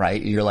out,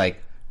 right? You're like,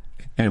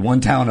 and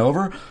one town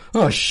over?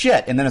 Oh,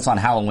 shit. And then it's on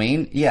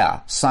Halloween?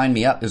 Yeah, sign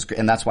me up.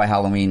 And that's why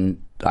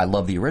Halloween, I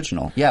love the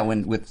original. Yeah,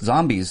 with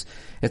zombies,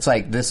 it's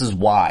like, this is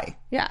why.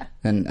 Yeah.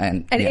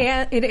 And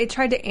it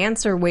tried to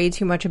answer way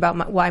too much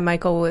about why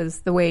Michael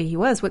was the way he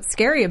was. What's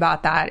scary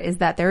about that is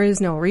that there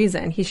is no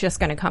reason. He's just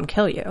going to come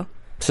kill you.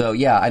 So,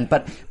 yeah,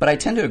 but I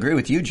tend to agree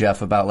with you,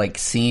 Jeff, about, like,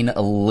 seeing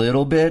a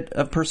little bit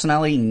of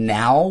personality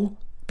now,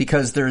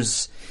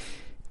 because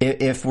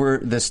if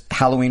this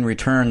Halloween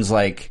Returns,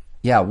 like...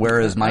 Yeah, where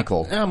is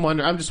Michael?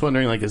 I'm just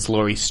wondering, like, is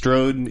Laurie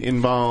Strode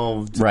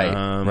involved? Right.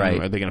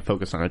 Are they going to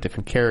focus on a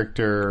different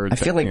character? I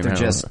feel like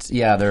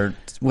they're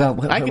well.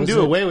 I can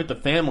do away with the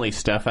family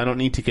stuff. I don't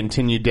need to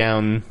continue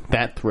down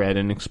that thread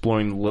and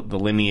exploring the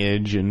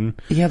lineage and.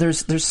 Yeah,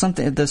 there's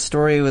something. The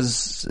story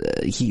was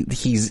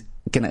he's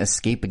going to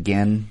escape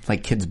again.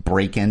 Like kids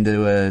break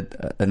into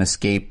an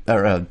escape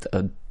or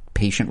a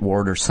patient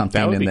ward or something,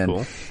 that would be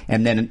cool.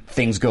 And then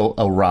things go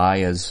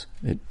awry as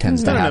it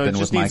tends to happen with Michael.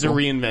 It just needs a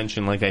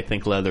reinvention, like I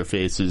think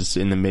Leatherface is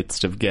in the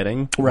midst of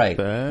getting. Right.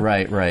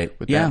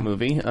 With that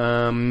movie.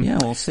 Yeah,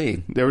 we'll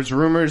see. There was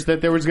rumors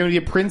that there was going to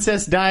be a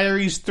Princess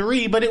Diaries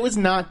 3, but it was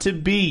not to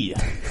be.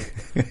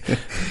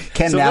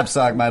 Ken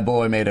Knapsack, my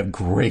boy, made a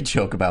great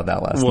joke about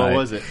that last night. What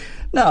was it?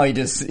 No,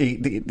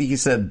 he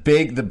said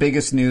the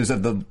biggest news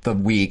of the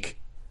week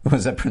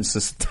was that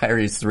Princess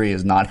Diaries 3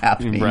 is not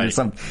happening. Right.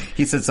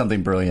 He said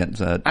something brilliant.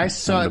 I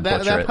saw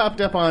that popped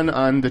up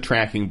on the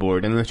tracking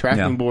board, and the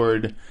tracking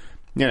board,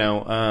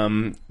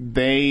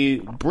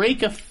 they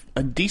break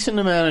a decent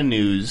amount of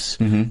news,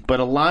 but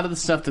a lot of the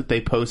stuff that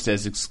they post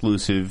as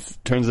exclusive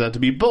turns out to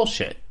be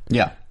bullshit.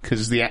 Yeah,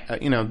 because the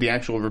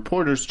actual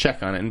reporters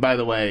check on it. And by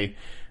the way,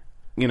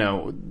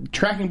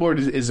 tracking board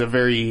is a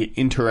very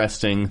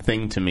interesting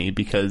thing to me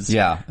because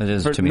it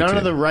is to me none too.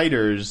 of the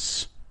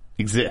writers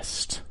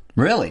exist.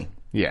 Really?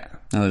 Yeah.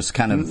 No, there's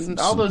kind of...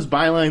 All those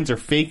bylines are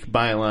fake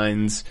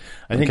bylines.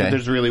 I think that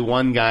there's really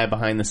one guy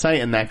behind the site,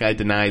 and that guy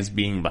denies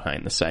being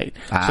behind the site.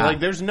 So,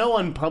 there's no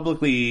one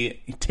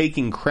publicly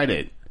taking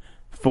credit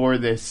for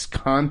this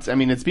I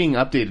mean, it's being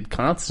updated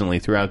constantly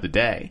throughout the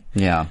day.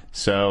 Yeah.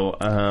 So,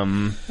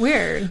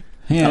 weird.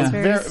 Yeah.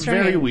 That's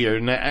very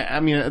weird. And I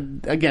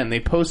mean, again, they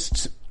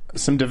post...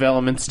 some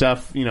development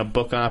stuff,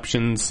 book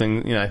options,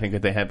 and I think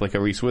that they had like a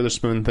Reese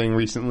Witherspoon thing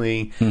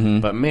recently.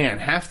 But man,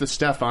 half the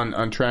stuff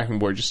on tracking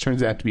board just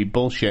turns out to be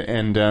bullshit.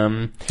 And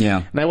and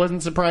I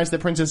wasn't surprised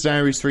that Princess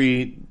Diaries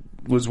 3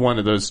 was one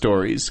of those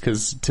stories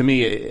because to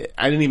me,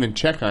 I didn't even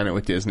check on it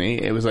with Disney.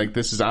 It was like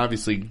this is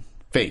obviously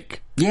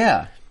fake.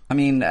 Yeah, I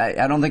mean,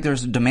 I don't think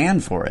there's a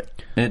demand for it.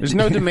 There's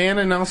no demand,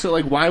 and also,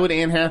 like, why would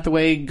Anne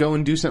Hathaway go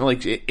and do something?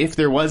 Like, if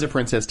there was a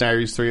Princess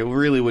Diaries 3, it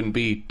really wouldn't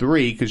be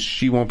 3, because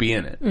she won't be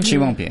in it. She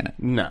won't be in it.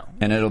 No.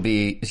 And it'll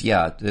be,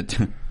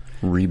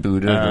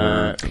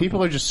 rebooted.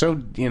 People are just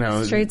so,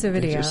 Straight to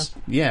video.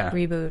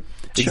 Reboot.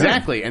 Sure.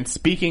 Exactly. And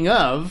speaking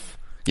of,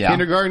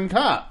 Kindergarten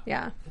Cop.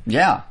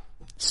 Yeah.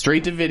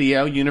 Straight to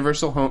video.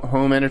 Universal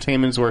Home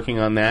Entertainment is working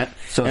on that.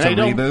 So it's a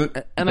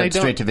reboot, but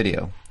straight to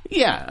video.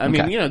 Yeah, I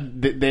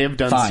mean, they have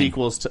done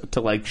sequels to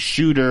like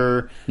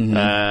Shooter, or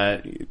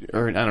I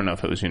don't know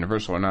if it was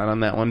Universal or not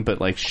on that one,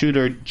 but like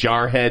Shooter,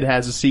 Jarhead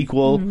has a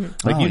sequel.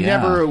 Like you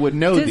never would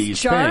know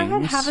these things. Does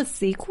Jarhead have a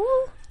sequel?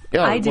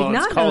 Yeah, I did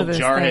not know this.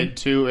 It's called Jarhead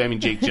 2. I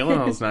mean, Jake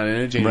Gyllenhaal's not in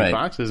it. Jamie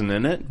Foxx isn't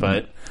in it,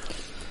 but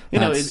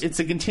it's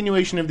a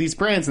continuation of these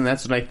brands, and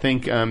that's what I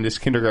think this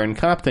Kindergarten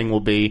Cop thing will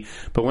be.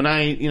 But when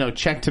I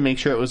checked to make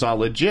sure it was all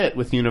legit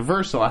with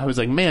Universal, I was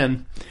like,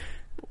 man.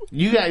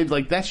 You guys,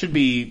 like, that should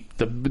be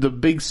the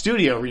big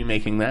studio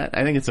remaking that.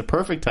 I think it's a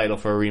perfect title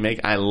for a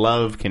remake. I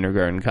love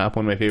Kindergarten Cop,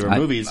 one of my favorite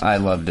movies. I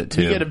loved it,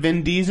 too. You get a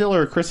Vin Diesel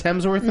or a Chris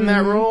Hemsworth in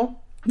that role?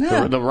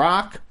 Yeah. The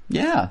Rock?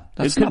 Yeah.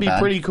 It could be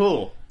pretty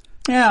cool.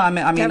 Yeah, I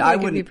mean, I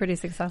would be pretty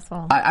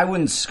successful. I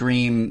wouldn't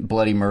scream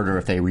bloody murder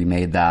if they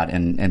remade that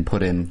and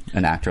put in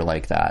an actor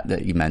like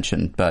that you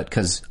mentioned, but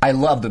because I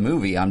love the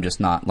movie, I'm just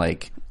not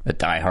like a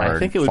diehard. I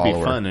think it would follower.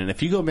 be fun, and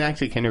if you go back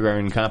to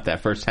Kindergarten Cop,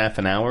 that first half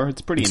an hour,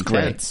 it's pretty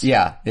intense. Great.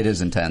 Yeah, it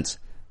is intense.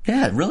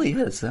 Yeah, it really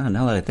is.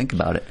 Now that I think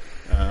about it.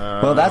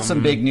 Well, that's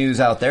some big news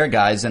out there,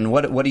 guys. And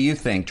what do you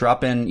think?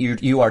 Drop in.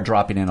 You are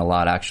dropping in a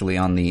lot, actually,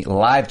 on the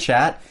live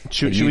chat.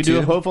 Should we do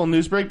a hopeful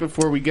news break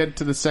before we get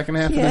to the second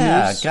half of the news?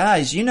 Yeah,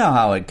 guys, you know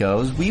how it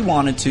goes. We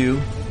wanted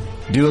to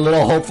do a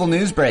little hopeful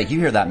news break. You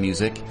hear that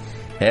music.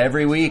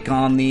 Every week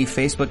on the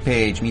Facebook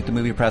page, Meet the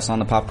Movie Press on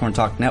the Popcorn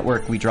Talk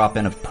Network, we drop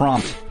in a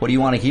prompt. What do you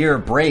want to hear?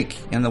 Break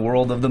in the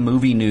world of the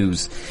movie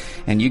news.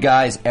 And you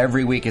guys,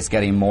 every week it's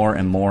getting more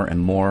and more and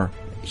more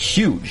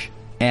huge.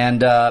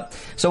 And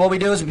so what we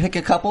do is we pick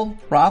a couple.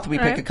 Roth, we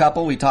pick a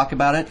couple. We talk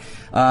about it.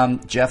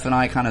 Jeff and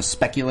I kind of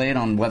speculate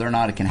on whether or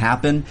not it can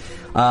happen.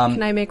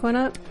 Can I make one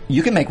up?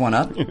 You can make one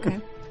up. Okay.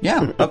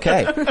 Yeah,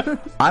 okay.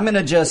 I'm going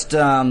to just... this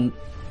is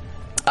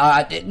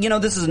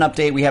an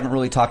update. We haven't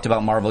really talked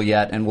about Marvel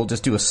yet, and we'll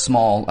just do a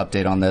small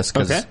update on this.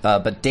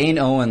 But Dane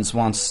Owens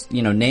wants...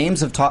 names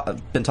have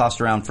been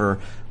tossed around for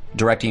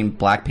directing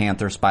Black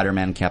Panther,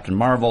 Spider-Man, and Captain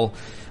Marvel.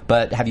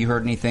 But have you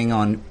heard anything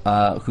on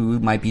who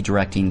might be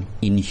directing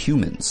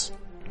Inhumans?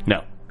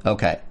 No.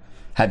 Okay.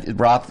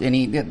 Roth,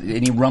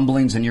 any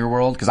rumblings in your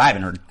world? Because I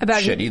haven't heard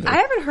shit either. I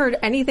haven't heard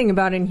anything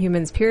about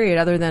Inhumans, period,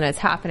 other than it's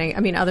happening.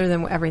 I mean, other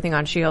than everything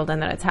on S.H.I.E.L.D.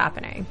 and that it's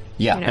happening.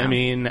 Yeah. I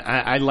mean,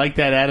 I like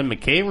that Adam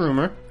McKay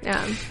rumor.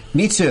 Yeah.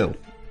 Me too.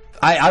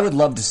 I would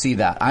love to see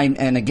that. I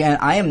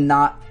am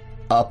not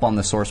up on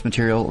the source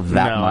material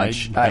that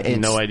much. I have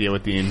no idea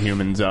what the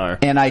Inhumans are.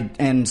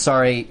 And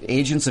sorry,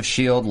 Agents of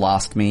S.H.I.E.L.D.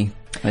 lost me.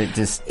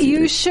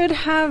 You should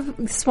have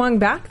swung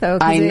back though,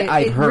 because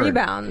it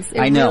rebounds.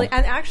 I know.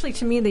 And actually,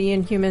 to me, the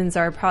Inhumans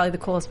are probably the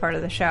coolest part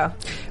of the show.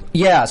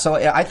 Yeah, so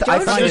I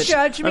find Don't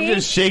judge me. I'm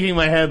just shaking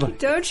my head.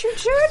 Don't you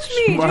judge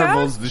me,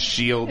 Marvel's Jeff. the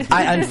S.H.I.E.L.D.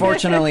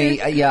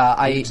 Unfortunately,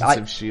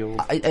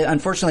 S.H.I.E.L.D.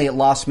 Unfortunately, it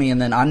lost me,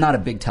 and then I'm not a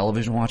big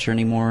television watcher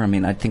anymore. I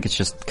mean, I think it's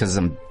just because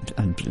I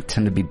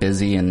tend to be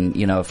busy, and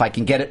if I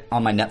can get it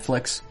on my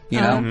Netflix,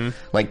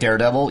 like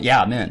Daredevil,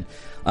 yeah, I'm in.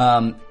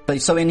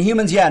 But so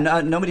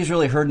Inhumans, nobody's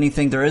really heard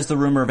anything. There is the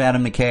rumor of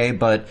Adam McKay,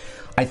 but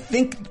I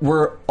think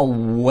we're a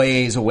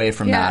ways away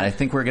from that. I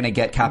think we're going to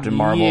get Captain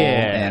Marvel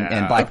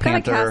and Black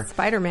Panther. Cast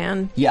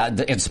Spider-Man. Yeah,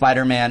 and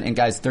Spider-Man. And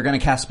guys, they're going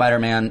to cast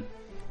Spider-Man.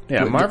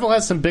 Yeah, Marvel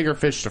has some bigger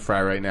fish to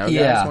fry right now, guys.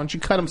 Yeah. Why don't you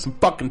cut them some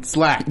fucking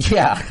slack?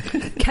 Yeah.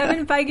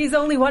 Kevin Feige's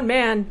only one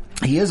man.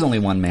 He is only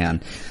one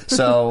man.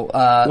 So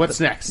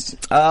what's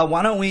next?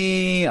 Why don't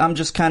we... I'm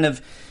just kind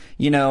of...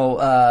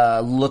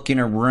 looking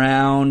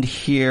around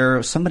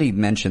here. Somebody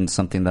mentioned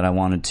something that I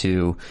wanted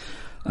to,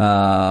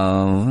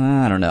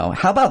 I don't know.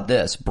 How about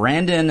this?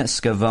 Brandon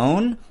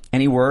Scavone,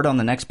 any word on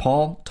the next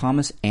Paul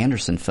Thomas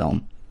Anderson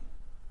film?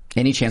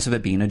 Any chance of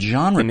it being a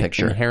genre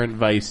picture? Inherent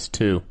Vice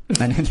 2.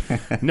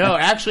 No,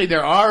 actually,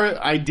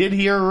 I did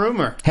hear a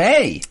rumor.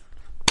 Hey!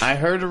 I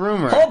heard a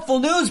rumor. Hopeful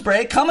news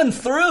break coming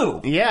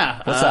through!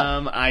 Yeah. What's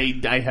up?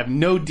 I have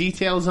no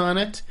details on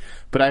it,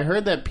 but I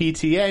heard that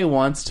PTA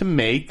wants to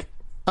make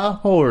a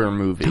horror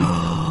movie.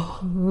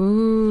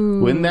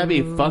 Wouldn't that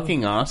be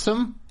fucking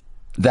awesome?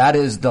 That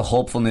is the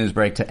hopeful news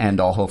break to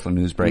end all hopeful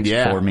news breaks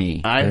for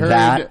me. I heard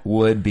that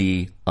would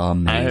be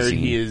amazing. I heard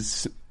he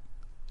is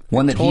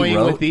one that toying he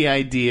wrote with the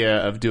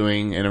idea of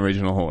doing an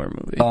original horror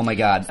movie. Oh my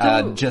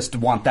god! Just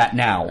want that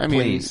now,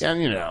 please.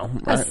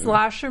 A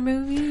slasher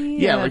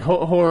movie. Yeah, like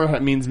horror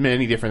means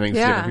many different things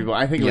to different people.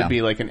 I think it would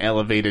be like an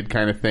elevated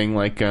kind of thing,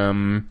 like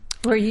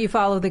where you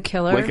follow the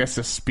killer, like a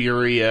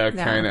Suspiria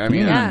kind of. I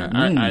mean,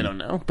 I don't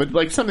know, but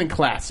like something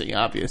classy,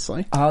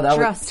 obviously. Oh, that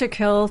Dressed to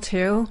Kill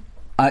too.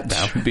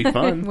 That would be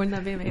fun. Wouldn't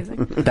that be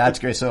amazing? That's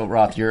great. So,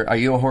 Roth, are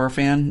you a horror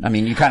fan? I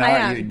mean, you kind of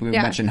are. We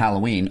mentioned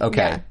Halloween.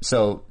 Okay,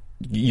 so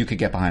you could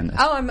get behind this.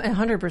 Oh, I'm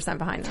 100%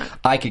 behind that.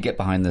 I could get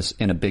behind this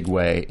in a big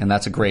way, and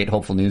that's a great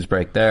hopeful news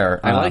break there.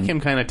 I like him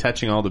kind of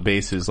touching all the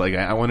bases. Like,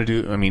 I want to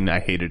do... I mean, I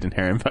hated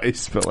Inherent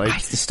Vice, but like... I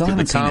still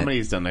haven't seen it. Done the comedy,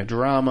 he's done the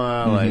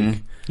drama, like...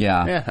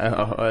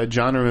 Yeah. A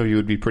genre movie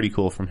would be pretty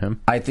cool from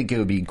him. I think it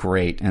would be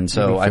great, and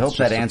so I hope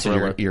that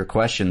answered your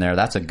question there.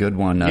 That's a good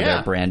one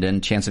there,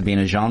 Brandon. Chance of being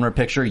a genre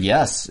picture?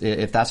 Yes,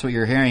 if that's what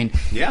you're hearing.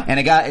 Yeah. And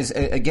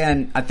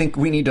again, I think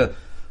we need to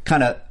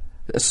kind of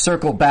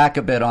circle back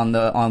a bit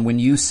on when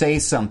you say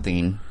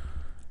something,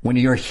 when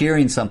you're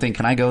hearing something.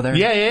 Can I go there?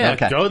 Yeah.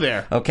 Okay. Go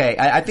there. Okay.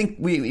 I think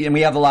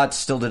we have a lot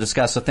still to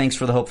discuss. So thanks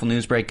for the hopeful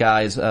news break,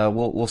 guys.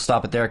 We'll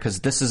stop it there because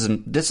this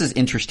is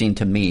interesting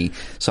to me.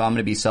 So I'm going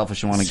to be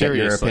selfish and want to get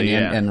your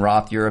opinion, and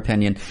Roth, your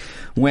opinion.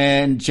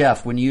 When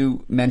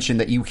you mentioned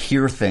that you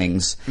hear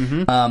things,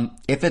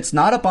 if it's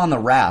not up on the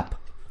wrap,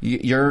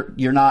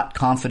 you're not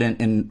confident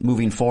in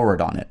moving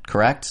forward on it,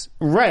 correct?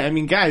 Right. I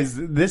mean, guys,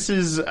 this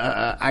is,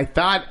 I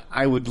thought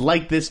I would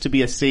like this to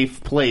be a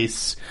safe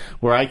place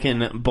where I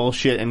can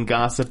bullshit and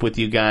gossip with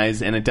you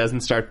guys and it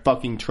doesn't start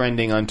fucking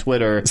trending on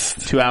Twitter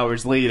 2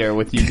 hours later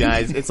with you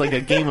guys. It's like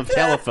a game of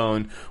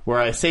telephone where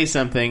I say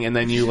something and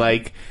then you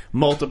like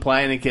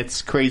multiply and it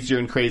gets crazier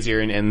and crazier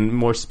and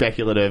more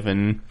speculative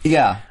and...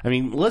 Yeah. I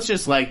mean, let's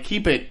just like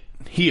keep it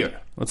here.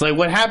 It's like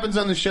what happens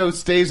on the show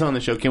stays on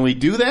the show. Can we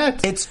do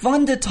that? It's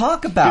fun to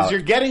talk about. Because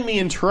you're getting me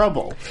in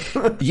trouble.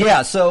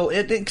 Yeah, so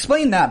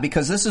explain that,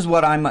 because this is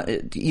what I'm,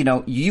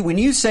 when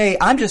you say,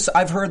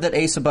 I've heard that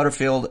Asa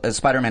Butterfield as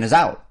Spider-Man is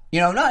out.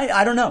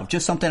 I don't know,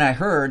 just something I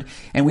heard,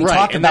 and we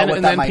talked about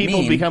what that might mean. And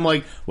then people become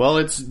like, well,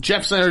 it's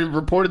Jeff Snyder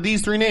reported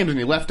these 3 names, and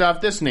he left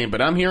off this name,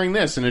 but I'm hearing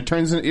this, and it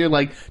turns into, you're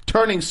like,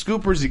 turning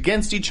scoopers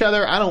against each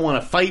other. I don't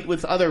want to fight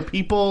with other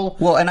people.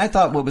 Well, and I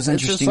thought what was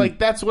interesting... It's just like,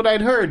 that's what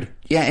I'd heard.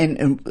 Yeah,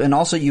 and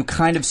also you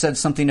kind of said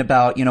something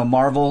about,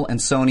 Marvel and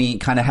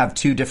Sony kind of have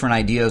 2 different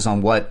ideas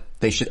on what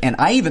they should, and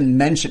I even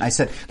mentioned, I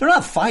said, they're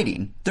not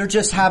fighting. They're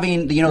just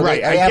having,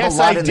 right. they have a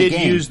lot in the game.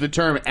 I did use the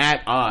term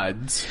at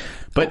odds.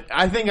 But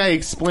I think I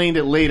explained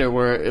it later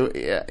where...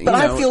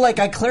 I feel like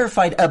I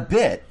clarified a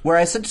bit where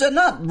I said, so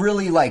not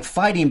really like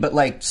fighting, but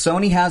like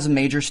Sony has a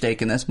major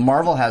stake in this,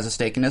 Marvel has a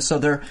stake in this, so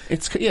they're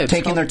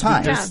taking their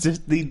time.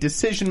 The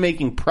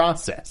decision-making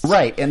process.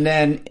 Right, and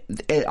then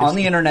on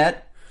the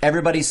internet...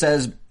 Everybody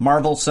says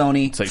Marvel,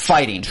 Sony,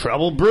 fighting.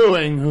 Trouble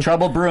brewing.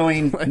 Trouble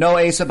brewing. No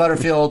Asa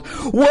Butterfield.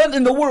 What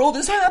in the world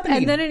is happening?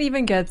 And then it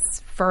even gets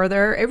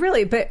further.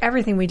 But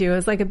everything we do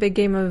is like a big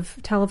game of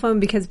telephone,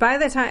 because by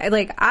the time,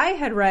 like, I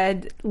had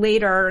read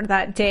later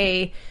that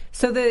day,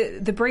 so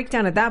the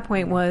breakdown at that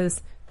point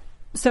was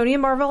Sony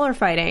and Marvel are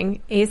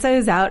fighting, Asa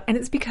is out, and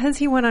it's because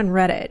he went on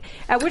Reddit.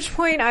 At which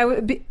point I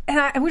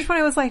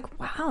was like,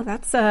 wow,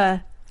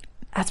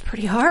 that's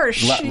pretty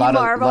harsh,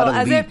 Marvel.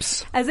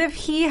 As if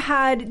he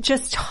had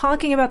just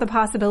talking about the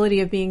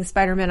possibility of being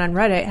Spider-Man on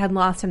Reddit had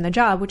lost him the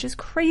job, which is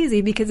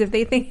crazy, because if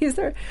they think he's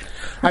there...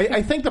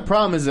 I think the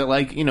problem is that,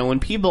 like,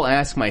 when people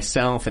ask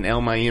myself and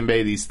El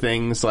Mayimbe these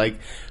things, like,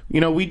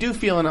 we do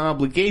feel an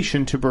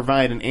obligation to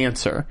provide an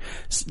answer.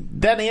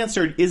 That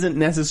answer isn't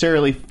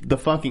necessarily the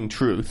fucking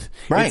truth.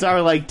 Right. It's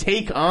our, like,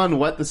 take on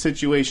what the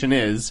situation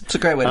is. It's a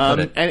great way to put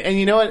it. And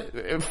you know what?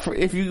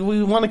 If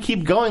we want to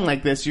keep going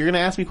like this, you're going to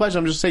ask me questions.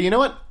 I'm just saying, you know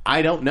what?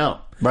 I don't know.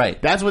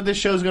 Right. That's what this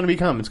show is going to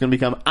become. It's going to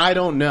become, I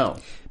don't know.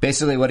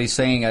 Basically what he's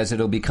saying is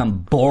it'll become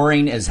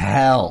boring as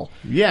hell.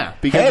 Yeah.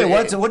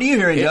 Because what are you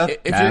hearing, Jeff?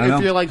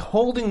 If you're like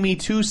holding me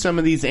to some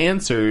of these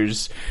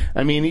answers,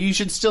 I mean, you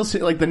should still say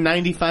like the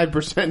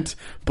 95%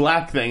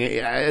 black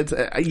thing.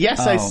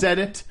 I said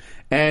it,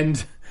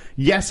 and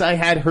yes, I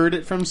had heard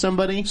it from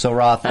somebody. So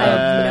Roth, I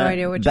have no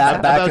idea what you're talking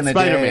about. Back in the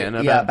Spider-Man,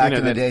 day, back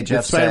in the day,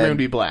 Jeff said Spider-Man would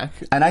be black.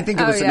 And I think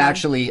it was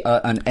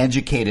an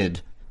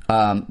educated...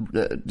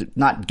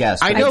 not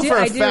guess. I know for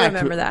a fact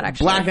remember that,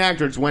 actually. Black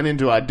actors went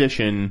into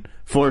audition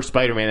for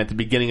Spider-Man at the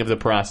beginning of the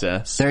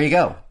process. There you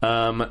go.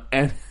 And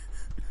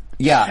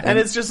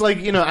it's just like,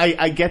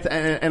 I get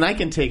and I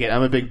can take it.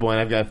 I'm a big boy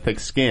and I've got thick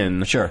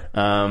skin. Sure.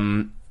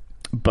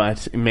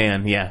 But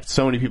man, yeah,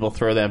 so many people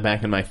throw that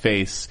back in my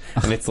face,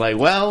 and it's like,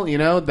 well,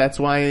 that's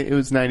why it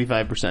was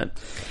 95%,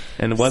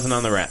 and it wasn't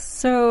on the wrap.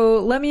 So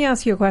let me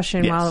ask you a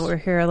question while we're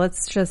here.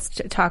 Let's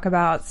just talk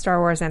about Star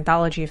Wars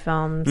anthology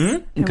films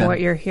and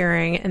what you're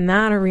hearing in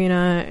that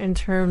arena in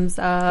terms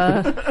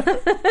of...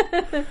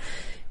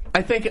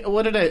 I think,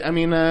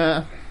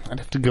 I'd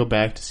have to go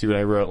back to see what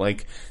I wrote.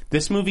 Like,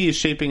 this movie is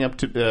shaping up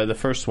to, the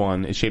first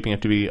one is shaping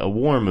up to be a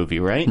war movie,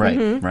 right?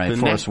 Right, right.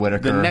 Forrest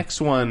Whitaker. The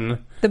next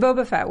one... The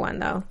Boba Fett one,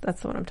 though.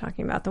 That's the one I'm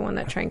talking about. The one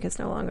that Trank is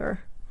no longer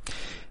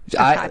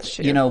attached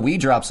to. We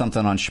dropped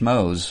something on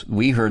Schmoes.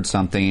 We heard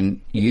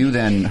something. You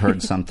then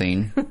heard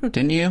something.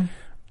 Didn't you?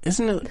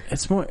 Isn't it?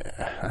 It's more...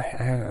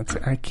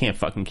 I can't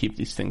fucking keep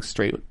these things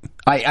straight.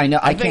 I know.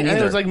 I can't either.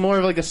 It was like more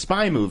of like a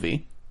spy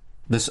movie.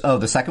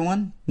 The second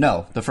one?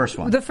 No, the first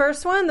one. The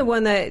first one, the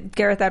one that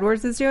Gareth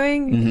Edwards is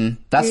doing?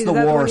 Mm-hmm. That's the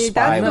war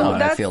spy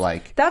one, I feel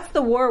like. That's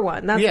the war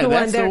one. That's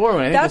the war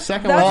one. The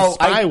second one's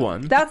the spy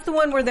one. That's the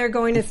one where they're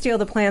going to steal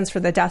the plans for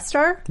the Death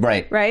Star.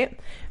 Right. Right?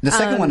 The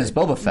second one is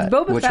Boba Fett.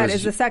 Boba Fett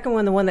is the second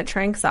one, the one that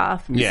Trank's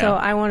off. Yeah. So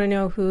I want to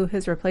know who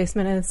his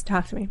replacement is.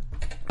 Talk to me.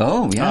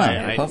 Oh,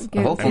 yeah.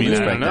 Hopefully give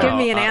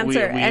me an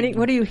answer.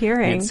 What are you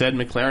hearing? It said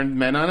McLaren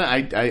men on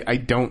it. I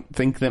don't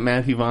think that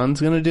Matthew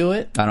Vaughn's going to do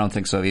it. I don't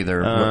think so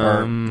either.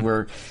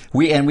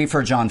 We've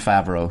heard Jon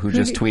Favreau, who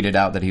just tweeted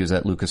out that he was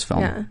at Lucasfilm.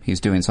 Yeah. He's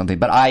doing something.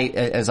 But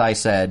as I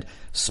said,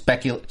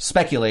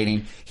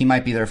 speculating, he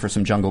might be there for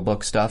some Jungle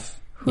Book stuff.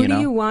 Who do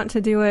you want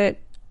to do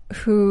it?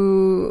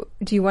 Who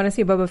do you want to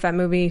see a Boba Fett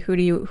movie?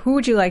 Who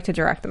would you like to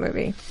direct the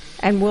movie?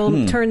 And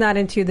we'll turn that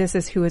into this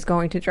is who is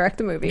going to direct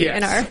the movie.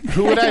 Yes.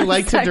 Who would I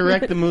like to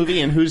direct the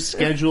movie, and whose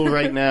schedule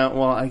right now?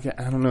 Well, I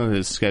don't know that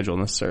his schedule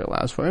necessarily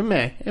allows for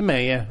it. It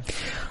may, yeah.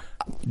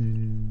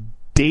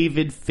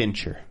 David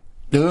Fincher.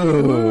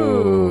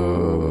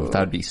 Ooh, that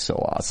would be so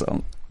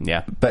awesome.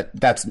 Yeah, but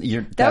that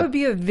would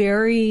be a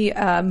very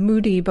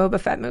moody Boba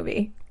Fett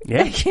movie.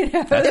 Yeah, you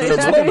know, that's what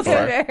I'm looking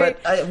for.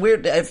 But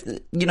weird.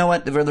 You know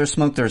what? Where there's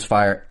smoke, there's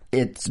fire.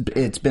 It's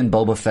been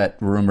Boba Fett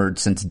rumored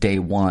since day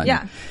one.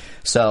 Yeah.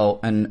 So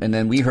and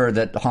then we heard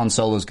that Han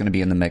Solo is going to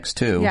be in the mix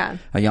too. Yeah.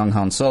 A young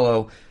Han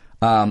Solo.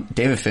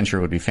 David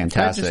Fincher would be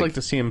fantastic. I'd just like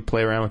to see him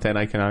play around with that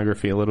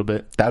iconography a little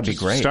bit. That would be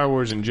great. Star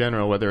Wars in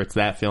general, whether it's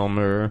that film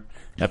or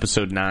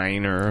Episode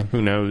 9 or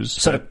who knows.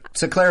 So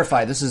to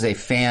clarify, this is a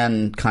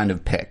fan kind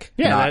of pick,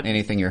 not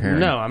anything you're hearing.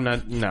 No, I'm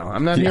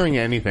not hearing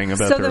anything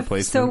about the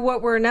replacement. So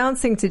what we're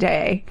announcing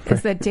today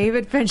is that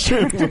David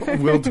Fincher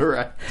will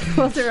direct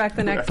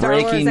the next Star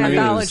Wars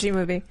anthology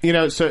movie. You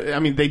know, so I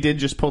mean, they did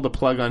just pull the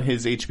plug on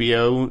his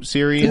HBO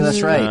series. Yeah,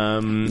 that's right.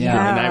 And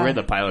I read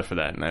the pilot for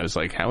that, and I was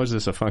like, "How is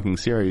this a fucking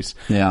series?"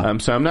 Yeah.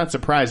 So I'm not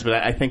surprised, but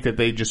I think that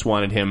they just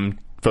wanted him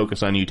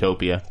focus on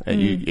Utopia at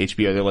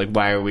HBO. They're like,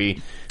 why are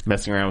we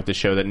messing around with the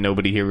show that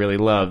nobody here really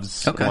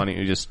loves? Okay. Why don't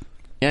you just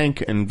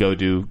yank and go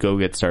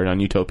get started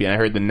on Utopia? And I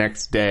heard the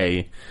next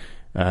day,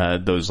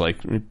 those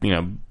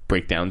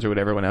breakdowns or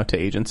whatever went out to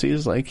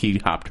agencies. Like he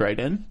hopped right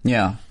in.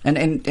 Yeah,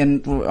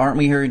 and aren't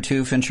we hearing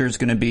too? Fincher's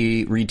going to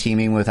be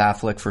reteaming with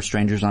Affleck for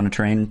Strangers on a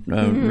Train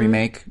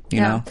remake.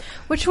 You know,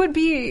 which would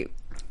be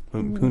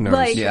who knows?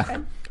 Like,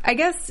 I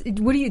guess,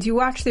 do you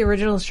watch the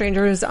original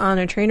Strangers on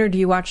a Train, or do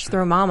you watch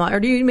Throw Mama? Or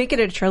do you make it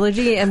a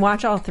trilogy and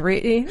watch all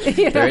three?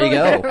 There you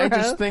go. I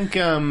just think,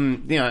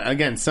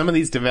 again, some of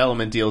these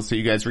development deals that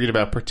you guys read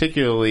about,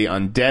 particularly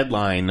on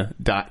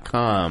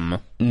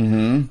Deadline.com,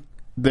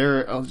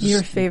 they're just,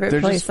 your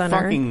favorite place on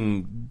earth.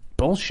 Fucking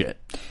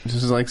bullshit.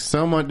 This is like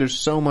so much. There's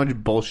so much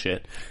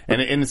bullshit,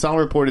 and it's all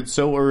reported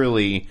so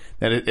early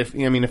that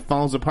it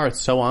falls apart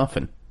so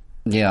often.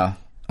 Yeah.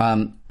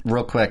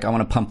 Real quick, I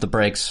want to pump the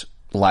brakes.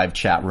 Live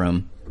chat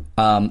room.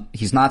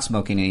 He's not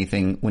smoking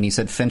anything. When he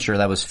said Fincher,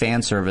 that was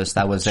fan service.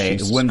 That was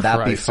wouldn't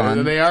that be fun?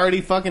 Are they already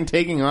fucking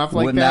taking off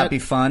like wouldn't that be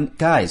fun?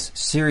 Guys,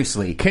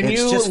 seriously. Can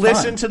you just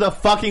listen fun. to the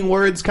fucking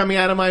words coming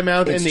out of my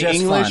mouth in the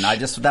English?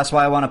 Fun. That's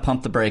why I want to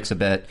pump the brakes a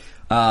bit.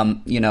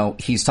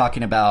 He's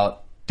talking about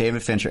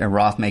David Fincher and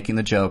Roth making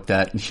the joke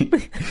that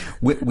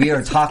we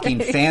are talking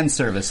fan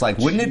service. Like,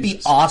 wouldn't it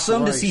be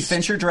awesome to see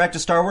Fincher direct a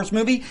Star Wars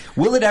movie?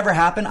 Will it ever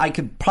happen? I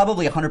could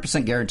probably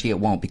 100% guarantee it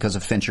won't because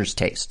of Fincher's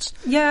tastes.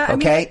 Yeah.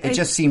 Okay? It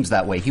just seems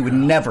that way. He would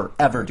never,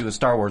 ever do a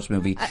Star Wars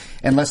movie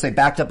unless they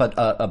backed up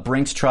a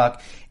Brinks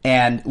truck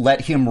and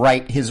let him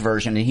write his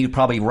version, and he'd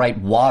probably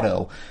write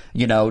Watto,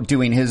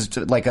 doing his,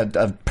 like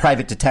a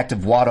private detective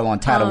Watto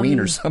on Tatooine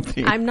or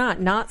something. I'm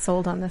not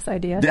sold on this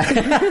idea.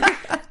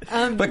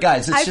 But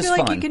guys, it's just fun. I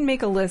feel like you can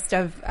make a list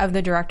of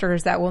the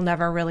directors that will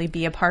never really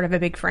be a part of a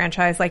big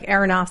franchise. Like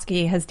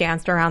Aronofsky has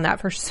danced around that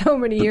for so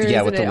many years, with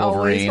and the it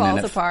always Wolverine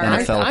falls apart.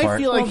 And it fell apart. I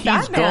feel like he's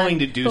Batman, going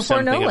to do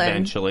something Nolan.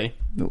 eventually.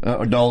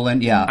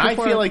 Nolan, yeah. I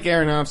feel like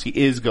Aronofsky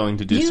is going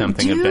to do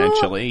something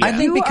eventually. Yeah. I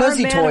think because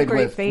he toyed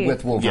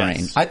with Wolverine.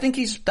 Yes. I think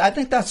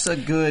that's a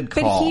good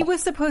call. But he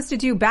was supposed to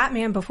do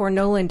Batman before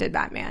Nolan did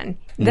Batman.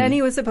 Then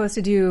he was supposed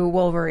to do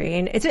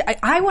Wolverine.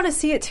 I want to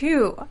see it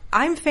too.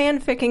 I'm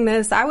fanficking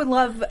this. I would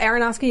love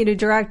Aronofsky to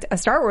direct a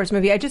Star Wars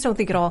movie. I just don't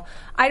think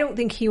I don't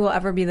think he will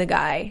ever be the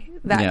guy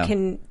that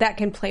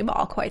can play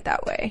ball quite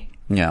that way.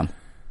 Yeah.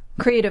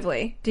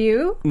 Creatively, do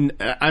you?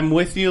 I'm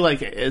with you,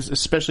 like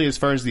especially as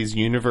far as these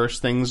universe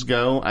things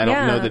go. I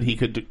don't know that he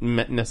could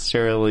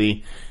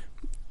necessarily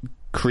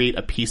create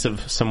a piece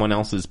of someone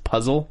else's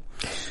puzzle,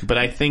 but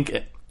I think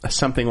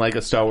something like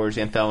a Star Wars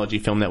anthology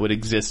film that would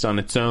exist on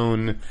its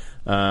own,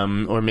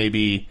 or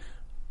maybe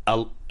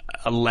a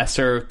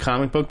lesser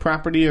comic book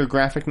property or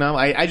graphic novel.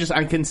 I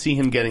can see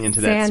him getting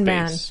into that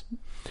space.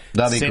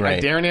 That'd be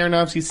great. Darren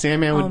Aronofsky's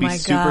Sandman would be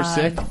super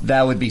sick.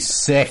 That would be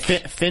sick.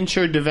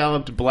 Fincher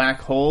developed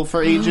Black Hole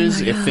for ages.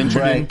 If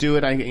Fincher didn't do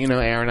it,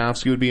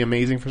 Aronofsky would be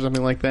amazing for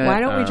something like that. Why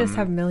don't we just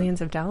have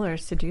millions of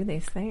dollars to do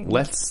these things?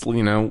 Let's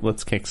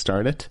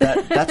kickstart it.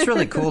 That's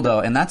really cool, though,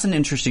 and that's an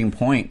interesting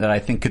point that I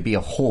think could be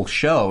a whole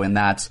show, and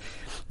that's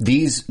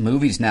these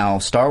movies now,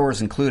 Star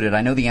Wars included.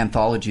 I know the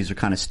anthologies are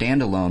kind of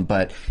standalone,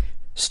 but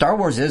Star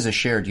Wars is a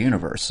shared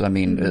universe. I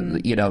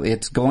mean,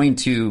 it's going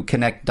to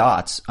connect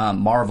dots.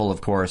 Marvel,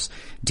 of course,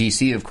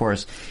 DC, of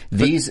course.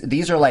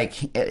 These are like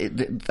kind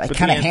of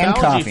handcuffing. The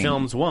anthology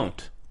films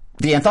won't.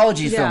 The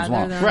anthology films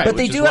won't. Right, but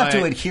they do have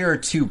to adhere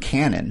to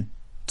canon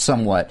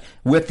somewhat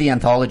with the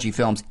anthology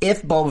films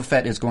if Boba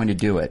Fett is going to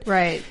do it.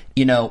 Right.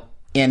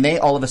 And they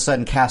all of a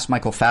sudden cast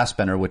Michael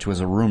Fassbender, which was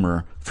a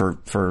rumor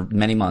for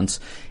many months,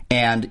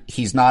 and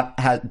he's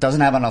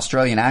doesn't have an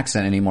Australian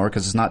accent anymore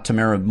because it's not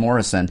Tamara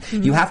Morrison.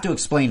 Mm-hmm. You have to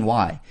explain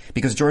why,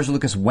 because George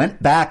Lucas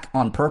went back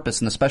on purpose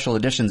in the special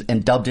editions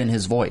and dubbed in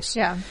his voice.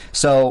 Yeah.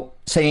 So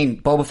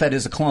saying Boba Fett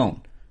is a clone,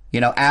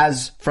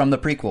 as from the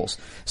prequels.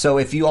 So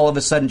if you all of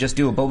a sudden just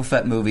do a Boba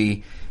Fett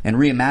movie and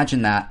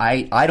reimagine that,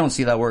 I don't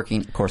see that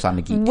working. Of course, I'm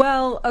a geek.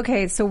 Well,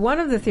 okay, so one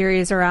of the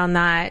theories around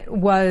that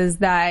was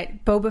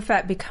that Boba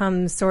Fett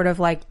becomes sort of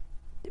like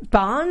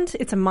Bond.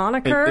 It's a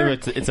moniker.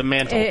 It's a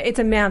mantle. It's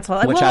a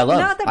mantle. Which I love.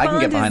 Not that I Bond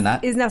can get behind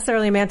that. Is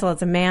necessarily a mantle.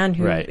 It's a man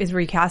who is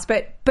recast.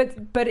 But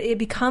it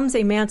becomes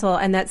a mantle,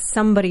 and that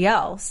somebody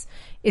else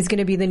is going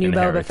to be the new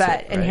Boba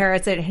Fett.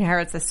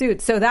 Inherits the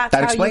suit. So that's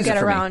how you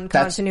get around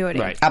continuity.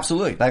 Right.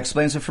 Absolutely. That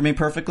explains it for me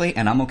perfectly,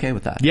 and I'm okay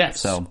with that. Yes.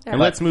 So, and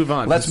let's move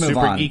on. Let's move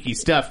on. Super geeky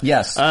stuff.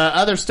 Yes.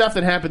 Other stuff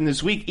that happened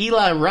this week.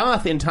 Eli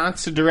Roth in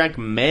talks to direct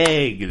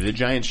Meg, the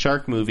giant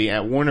shark movie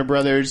at Warner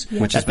Brothers.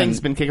 Which that thing's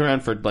been kicking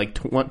around for like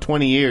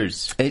 20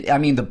 years.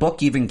 The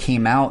book even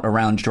came out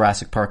around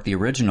Jurassic Park, the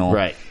original.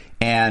 Right.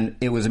 And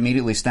it was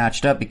immediately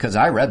snatched up because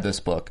I read this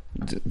book.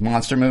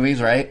 Monster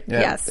movies, right?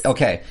 Yes.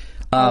 Okay.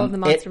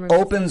 It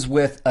opens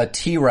with a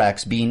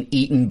T-Rex being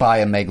eaten by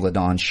a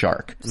megalodon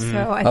shark.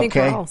 So I think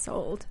we're all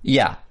sold.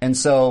 Yeah. And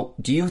so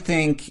do you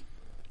think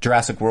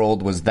Jurassic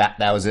World was that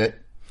was it?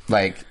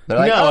 Like, they're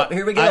like, no,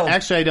 here we go.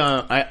 Actually, I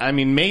don't. I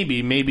mean,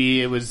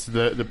 maybe it was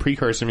the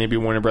precursor. Maybe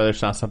Warner Brothers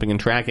saw something in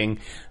tracking.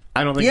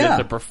 I don't think that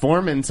the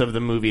performance of the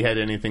movie had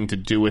anything to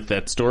do with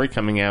that story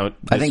coming out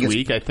this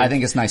week. I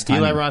think it's nice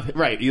timing.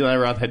 Eli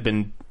Roth had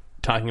been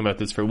talking about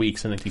this for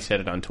weeks. I think he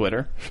said it on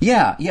Twitter.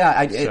 Yeah.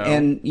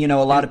 And, a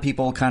lot of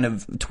people kind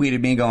of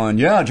tweeted me going,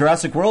 yeah,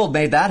 Jurassic World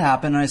made that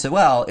happen. And I said,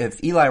 well,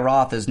 if Eli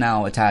Roth is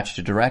now attached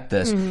to direct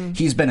this,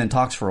 he's been in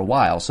talks for a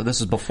while. So this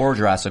is before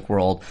Jurassic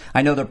World.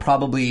 I know they're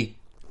probably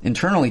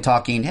internally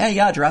talking, hey,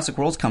 yeah, Jurassic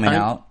World's coming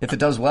out. If it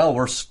does well,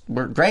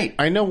 we're great.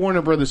 I know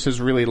Warner Brothers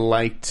has really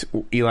liked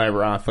Eli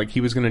Roth. Like,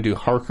 he was going to do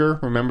Harker.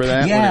 Remember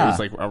that? Yeah. When it was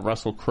like a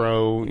Russell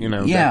Crowe,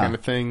 that kind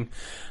of thing.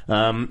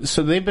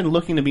 So they've been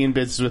looking to be in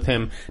business with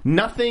him.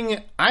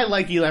 I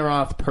like Eli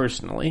Roth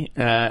personally,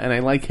 and I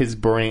like his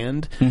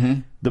brand.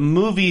 Mm-hmm. The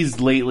movies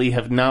lately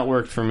have not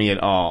worked for me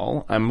at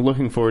all. I'm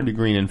looking forward to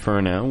Green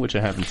Inferno, which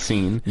I haven't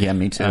seen. Yeah,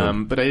 me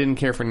too. But I didn't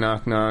care for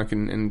Knock Knock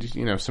and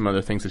some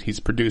other things that he's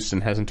produced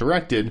and hasn't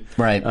directed.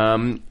 Right.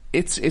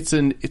 It's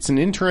an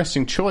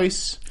interesting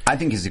choice. I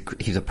think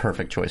he's a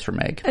perfect choice for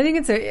Meg. I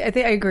think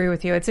I agree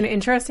with you. It's an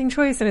interesting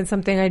choice, and it's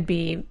something I'd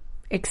be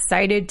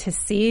excited to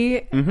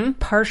see,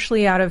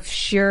 partially out of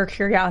sheer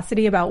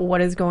curiosity about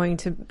what is going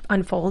to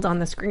unfold on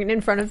the screen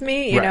in front of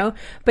me, you know.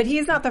 But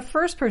he's not the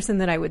first person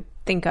that I would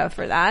think of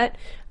for that.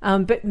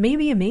 But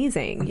maybe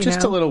amazing. I'm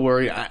just a little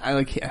worried. I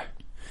like. Yeah.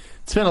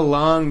 It's been a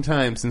long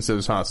time since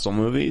those Hostel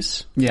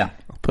movies. Yeah,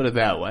 I'll put it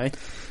that way.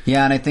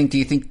 Yeah, and do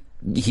you think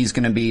he's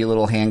going to be a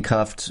little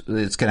handcuffed?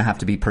 It's going to have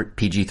to be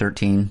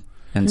PG-13.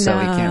 And so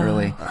he can't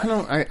really.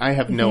 I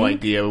have no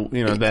idea.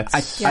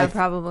 That's.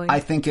 Probably. I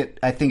think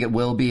it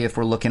will be if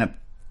we're looking at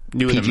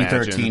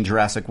PG-13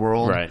 Jurassic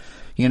World, right?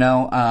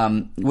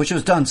 Which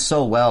was done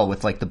so well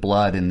with like the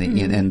blood and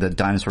the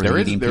dinosaurs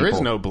eating people. There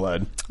is no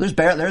blood.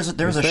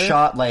 There's a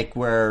shot like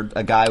where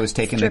a guy was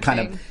taking the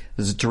kind of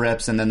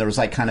drips, and then there was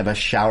like kind of a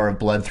shower of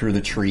blood through the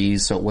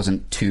trees, so it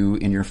wasn't too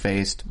in your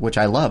face, which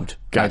I loved.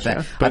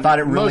 Gotcha. I thought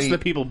it really. Most of the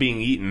people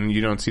being eaten,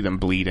 you don't see them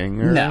bleeding.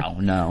 Or...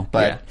 No.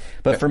 But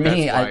for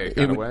me,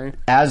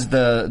 as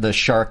the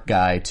shark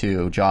guy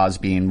too, Jaws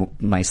being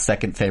my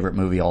second favorite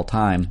movie all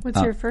time. What's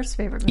your first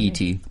favorite movie?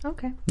 E.T.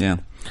 Okay. Yeah.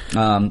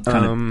 Kind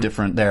of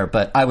different there,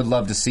 but I would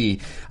love to see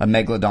a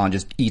megalodon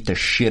just eat the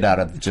shit out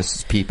of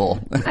just people.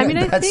 I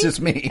mean,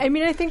 just me. I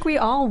mean, I think we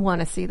all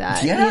want to see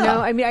that. Yeah.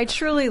 I mean, I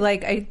truly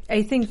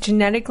I think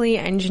genetically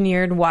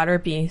engineered water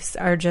beasts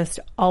are just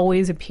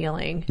always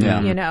appealing.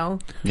 Yeah.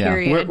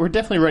 Period. We're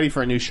definitely ready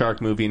for a new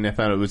shark movie, and I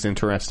thought it was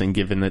interesting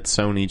given that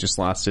Sony just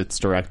lost its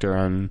director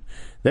on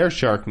their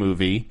shark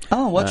movie.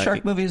 Oh, what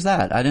shark movie is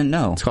that? I didn't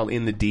know. It's called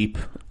In the Deep.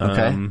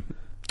 Okay.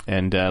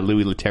 And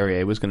Louis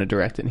Leterrier was going to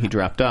direct it, and he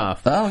dropped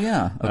off. Oh,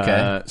 yeah.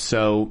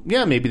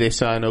 Okay. Maybe they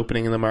saw an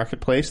opening in the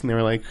marketplace, and they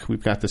were like,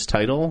 we've got this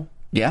title.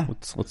 Yeah.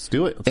 Let's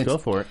do it. Let's go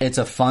for it. It's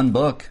a fun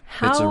book.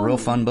 It's a real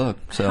fun book.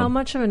 So. How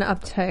much of an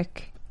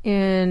uptick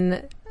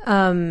in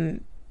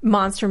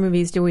monster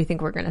movies do we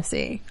think we're going to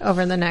see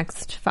over the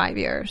next 5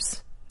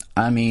 years?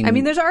 I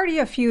mean, there's already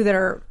a few that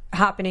are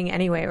happening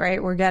anyway,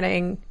 right? We're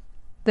getting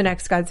the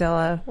next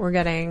Godzilla. We're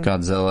getting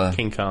Godzilla,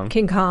 King Kong.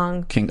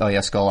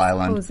 Skull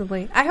Island.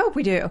 Supposedly, I hope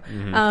we do.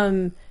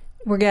 Mm-hmm.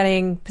 We're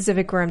getting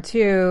Pacific Rim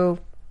 2.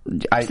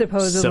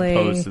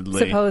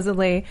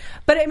 Supposedly.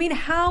 But I mean,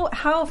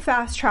 how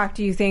fast track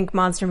do you think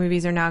monster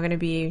movies are now going to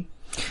be?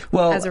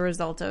 Well, as a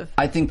result of,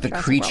 I think the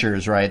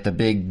creatures, right? The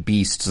big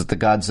beasts, the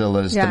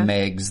Godzillas, the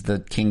Megs,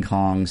 the King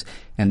Kongs,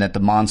 and that the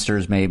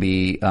monsters,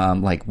 maybe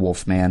like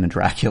Wolfman and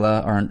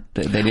Dracula, aren't.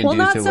 They didn't do too well.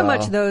 Well, not so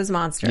much those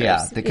monsters.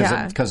 Yeah,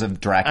 because of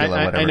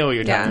Dracula. I know what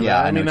you're talking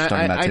about. I mean,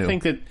 I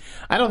think that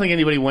I don't think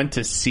anybody went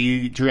to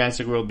see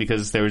Jurassic World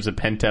because there was a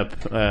pent up.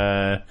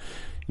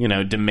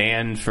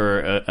 Demand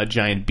for a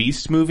giant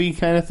beast movie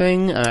kind of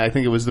thing. I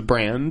think it was the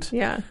brand.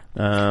 Yeah.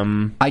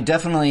 I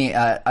definitely,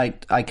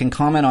 I can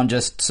comment on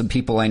just some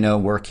people I know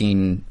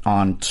working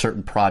on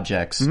certain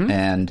projects. Mm-hmm.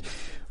 And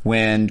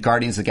when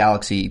Guardians of the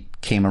Galaxy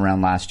came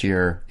around last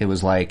year, it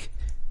was like,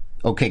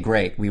 okay,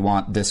 great, we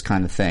want this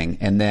kind of thing.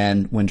 And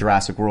then when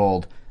Jurassic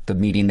World, the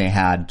meeting they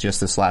had just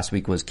this last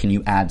week was, can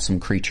you add some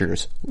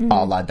creatures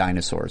a la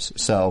dinosaurs?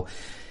 So,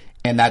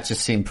 and that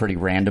just seemed pretty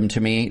random to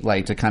me,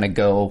 like to kind of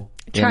go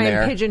try in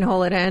there. And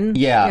pigeonhole it in.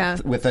 Yeah,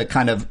 with a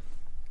kind of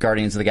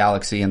Guardians of the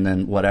Galaxy and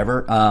then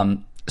whatever.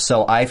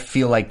 So I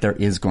feel like there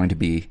is going to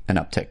be an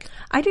uptick.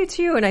 I do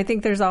too, and I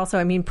think there's also,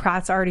 I mean,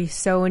 Pratt's already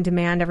so in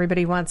demand.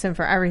 Everybody wants him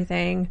for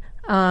everything.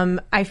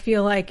 I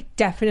feel like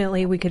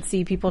definitely we could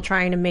see people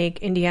trying to make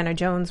Indiana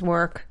Jones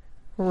work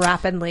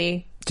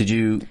rapidly.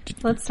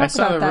 Let's talk I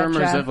saw about the that,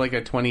 rumors Jeff. of like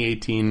a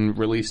 2018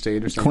 release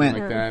date or something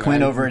like that.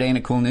 Quinn over at Ain't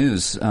It Cool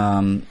News.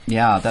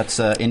 That's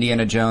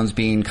Indiana Jones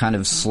being kind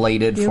of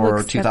slated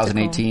for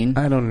 2018.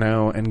 I don't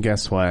know, and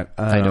guess what?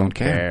 I don't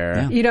care.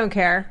 Yeah. You don't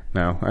care?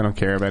 No, I don't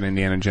care about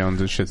Indiana Jones.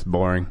 This shit's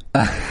boring.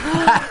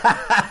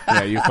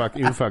 Yeah, you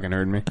fucking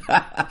heard me.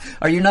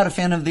 Are you not a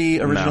fan of the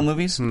original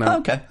movies? No. Oh,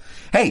 okay.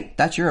 Hey,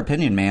 that's your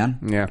opinion, man.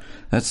 Yeah.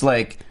 That's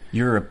like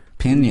your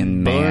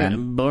opinion,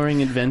 man.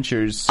 Boring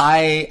adventures.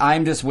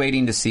 I'm just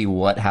waiting to see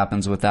what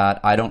happens with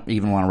that. I don't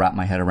even want to wrap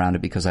my head around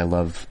it because I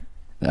love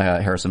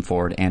Harrison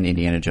Ford and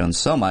Indiana Jones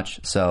so much.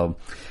 So,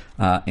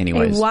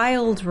 anyways. A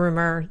wild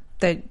rumor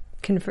that,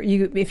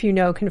 if you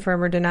know,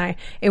 confirm or deny,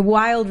 a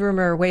wild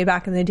rumor way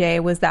back in the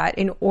day was that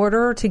in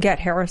order to get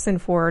Harrison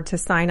Ford to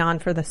sign on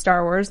for the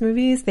Star Wars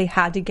movies, they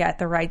had to get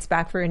the rights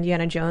back for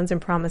Indiana Jones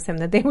and promise him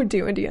that they would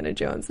do Indiana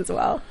Jones as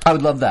well. I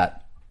would love that.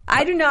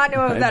 I do not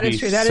know if that is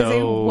true. That is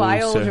a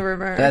wild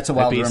rumor. That's a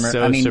wild rumor.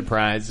 rumor. I'd be so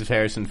surprised if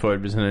Harrison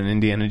Ford was in an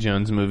Indiana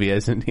Jones movie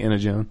as Indiana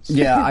Jones.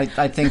 Yeah,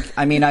 I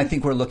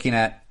think we're looking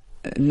at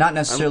not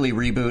necessarily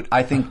reboot.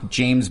 I think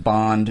James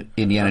Bond,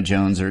 Indiana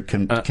Jones, or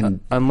can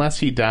unless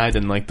he died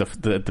in like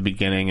at the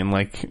beginning and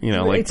like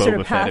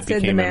Boba Fett, it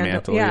became a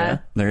mantle. Yeah.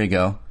 There you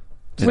go.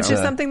 Which is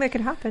something that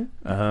could happen.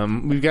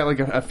 We've got like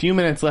a few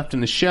minutes left in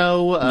the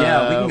show.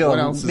 Yeah, we can go what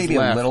else maybe is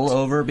left? a little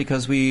over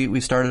because we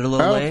started a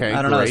little late.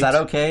 I don't know. Is that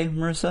okay,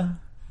 Marissa?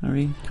 Can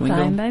we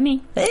Fine go? by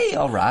me. Hey,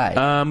 all right.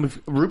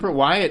 Rupert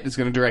Wyatt is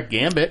going to direct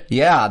Gambit.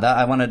 Yeah,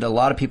 I wanted a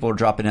lot of people are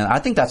dropping in. I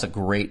think that's a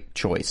great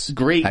choice.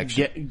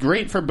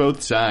 Great for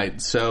both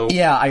sides. So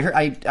yeah,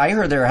 I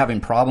heard they were having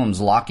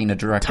problems locking a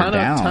director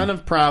down. Ton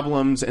of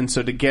problems, and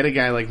so to get a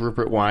guy like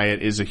Rupert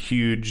Wyatt is a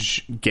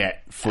huge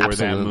get for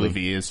that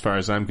movie, as far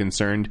as I'm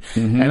concerned.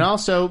 Mm-hmm. And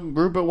also,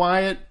 Rupert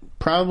Wyatt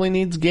probably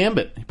needs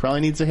Gambit. He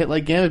probably needs a hit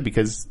like Gambit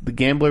because The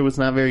Gambler was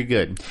not very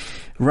good.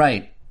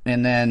 Right,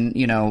 and then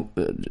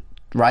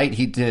right,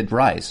 he did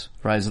Rise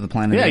of the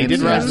Planet of the Apes. Yeah, he did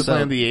Rise of the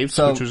Planet of the Apes,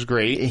 which was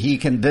great.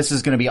 This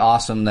is going to be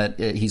awesome that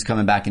he's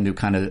coming back into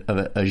kind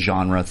of a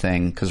genre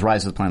thing, because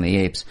Rise of the Planet of the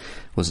Apes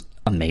was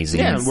amazing.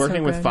 Yeah, and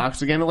working with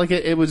Fox again, like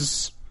it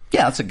was...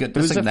 Yeah, it's a good... It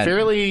was a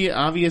fairly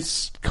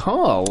obvious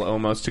call,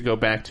 almost, to go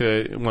back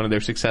to one of their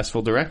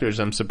successful directors.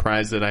 I'm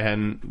surprised that I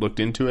hadn't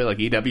looked into it. Like,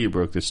 EW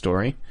broke this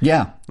story.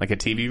 Yeah. Like a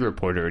TV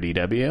reporter at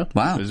EW.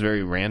 Wow. It was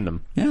very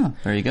random. Yeah,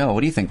 there you go.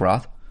 What do you think,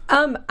 Roth?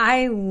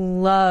 I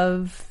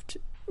loved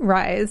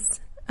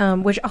Rise,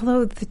 which,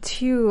 although the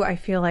two, I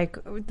feel like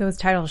those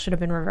titles should have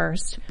been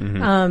reversed.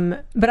 Mm-hmm.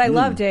 But I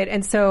loved it,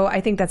 and so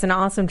I think that's an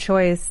awesome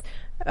choice.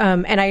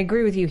 And I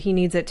agree with you, he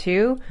needs it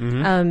too.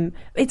 Mm-hmm.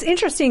 It's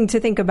interesting to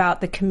think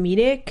about the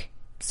comedic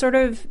sort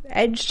of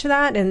edge to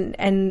that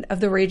and of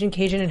the Raging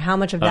Cajun and how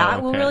much of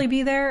that will really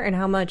be there and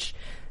how much,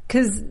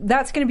 because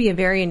that's going to be a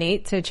very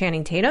innate to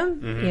Channing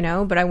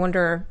Tatum, but I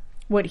wonder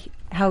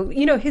how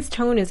his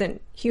tone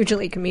isn't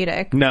hugely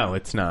comedic. No,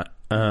 it's not.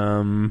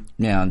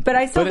 Yeah, but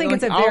I still think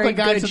it's a very all the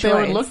guys good that they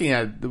were choice. looking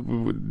at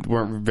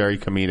weren't very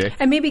comedic.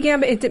 And maybe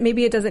Gambit,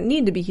 maybe it doesn't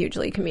need to be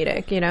hugely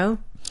comedic,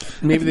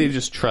 Maybe they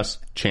just trust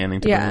Channing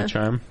to bring the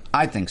charm.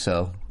 I think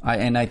so.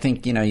 I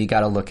think you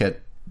got to look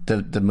at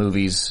the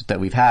movies that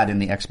we've had in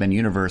the X-Men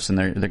universe, and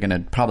they're going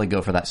to probably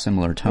go for that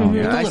similar tone.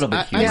 Mm-hmm. A little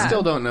bit humor. I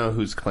still don't know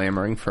who's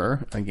clamoring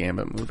for a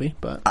Gambit movie,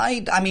 but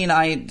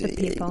the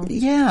people.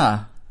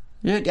 Yeah.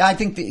 I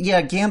think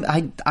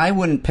Gambit. I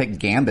wouldn't pick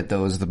Gambit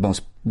though as the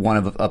most one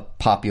of a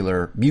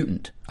popular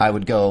mutant. I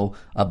would go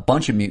a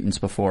bunch of mutants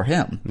before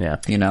him. Yeah,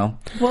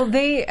 Well,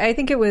 I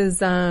think it was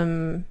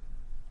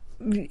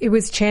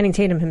Channing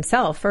Tatum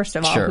himself, first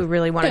of all, who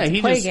really wanted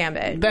to play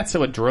Gambit. That's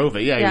what drove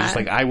it. Yeah, he was just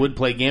like, I would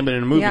play Gambit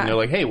in a movie. And they're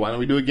like, hey, why don't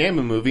we do a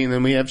Gambit movie? And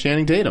then we have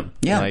Channing Tatum.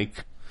 Yeah. I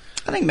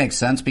think it makes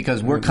sense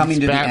because we're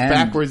coming to the end.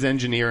 Backwards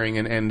engineering,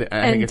 and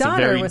I think it's a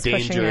very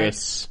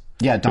dangerous...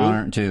 Yeah,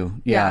 Donner too.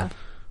 Yeah.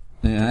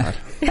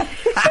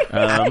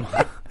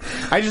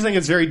 I just think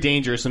it's very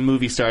dangerous when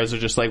movie stars are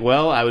just like,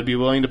 well, I would be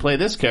willing to play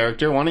this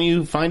character. Why don't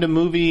you find a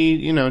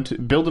movie, to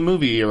build a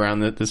movie around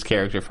this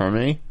character for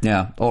me?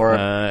 Yeah, or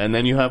and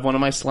then you have one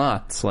of my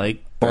slots.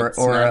 Like, that's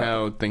not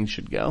how things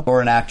should go.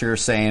 Or an actor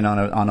saying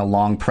on a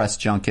long press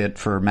junket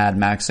for Mad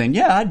Max saying,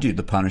 "Yeah, I'd do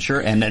the Punisher,"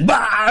 and then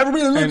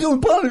everybody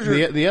doing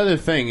Punisher. The other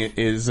thing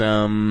is,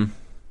 again,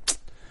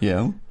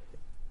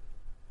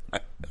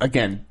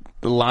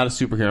 a lot of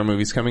superhero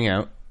movies coming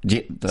out.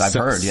 I've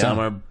heard, Some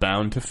are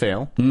bound to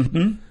fail.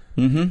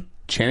 Mm-hmm. Mm-hmm.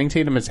 Channing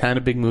Tatum has had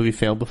a big movie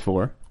fail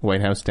before,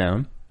 White House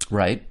Down.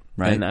 Right.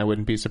 And I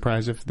wouldn't be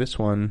surprised if this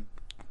one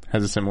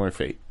has a similar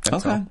fate.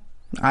 That's okay. All.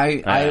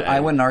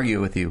 I wouldn't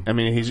argue with you. I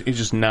mean, he's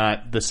just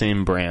not the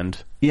same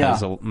brand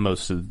as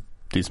most of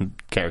these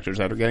characters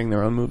that are getting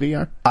their own movie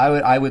are.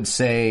 I would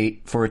say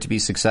for it to be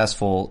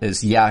successful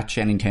is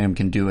Channing Tatum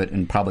can do it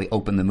and probably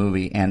open the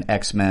movie, and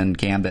X-Men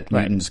Gambit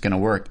Mutant's going to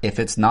work. If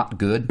it's not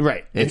good,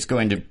 right, it's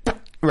going to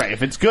Right.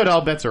 If it's good,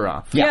 all bets are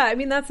off. Yeah, I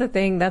mean, that's the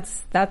thing.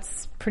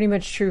 That's pretty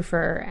much true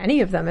for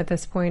any of them at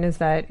this point, is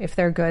that if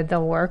they're good,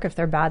 they'll work. If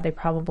they're bad, they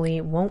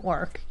probably won't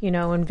work,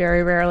 and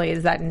very rarely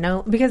is that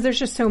because there's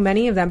just so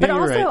many of them. But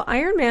also, right.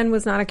 Iron Man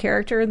was not a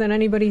character that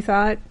anybody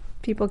thought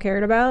people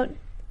cared about,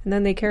 and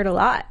then they cared a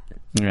lot.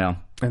 Yeah.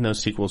 And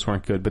those sequels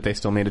weren't good, but they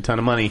still made a ton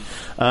of money.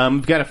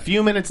 We've got a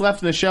few minutes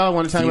left in the show. I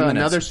want to talk about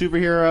another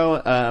superhero,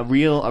 a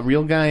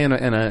real guy and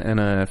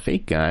a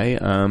fake guy.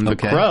 The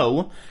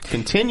Crow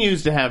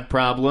continues to have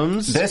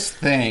problems. This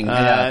thing,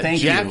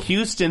 thank you. Jack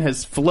Houston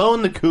has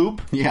flown the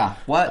coop. Yeah,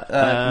 what?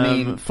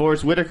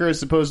 Forrest Whitaker is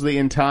supposedly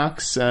in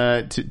talks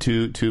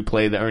to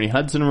play the Ernie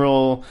Hudson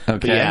role. Okay.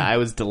 But yeah, I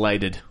was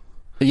delighted.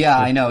 Yeah,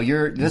 I know.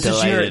 This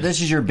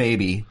is your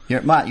baby.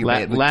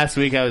 Last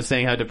week I was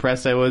saying how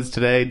depressed I was.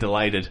 Today,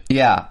 delighted.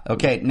 Yeah.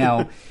 Okay.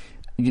 Now,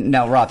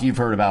 Roth, you've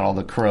heard about all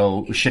the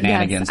Crow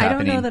shenanigans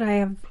happening. I don't know that I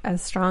have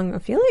as strong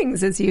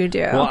feelings as you do.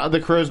 Well, the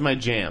Crow's my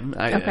jam.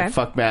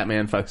 Fuck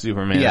Batman, fuck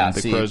Superman. Yeah,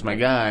 the Crow's my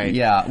guy.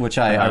 Yeah, which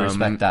I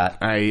respect that.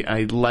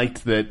 I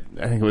liked that.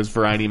 I think it was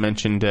Variety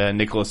mentioned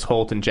Nicholas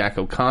Hoult and Jack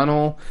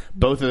O'Connell.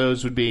 Both of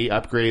those would be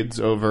upgrades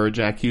over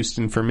Jack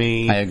Houston for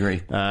me. I agree.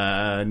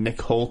 Nick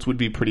Hoult would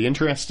be pretty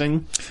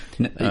interesting.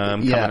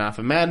 Coming off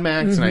of Mad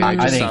Max, and I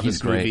just saw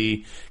this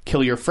movie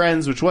Kill Your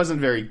Friends, which wasn't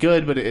very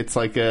good, but it's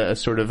like a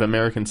sort of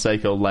American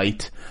Psycho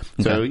light.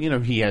 So,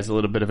 he has a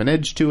little bit of an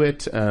edge to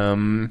it.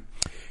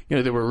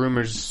 There were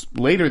rumors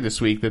later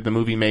this week that the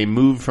movie may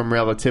move from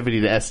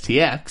Relativity to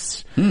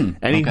STX.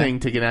 Anything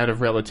to get out of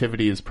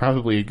Relativity is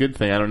probably a good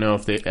thing. I don't know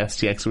if the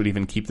STX would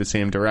even keep the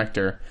same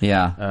director.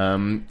 Yeah.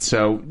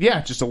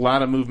 Just a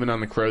lot of movement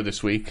on the Crow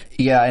this week.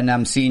 Yeah, and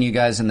I'm seeing you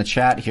guys in the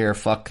chat here.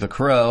 Fuck the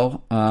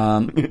Crow.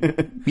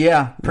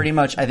 Yeah, pretty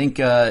much. I think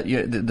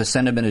the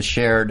sentiment is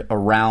shared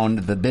around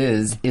the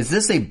biz. Is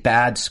this a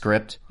bad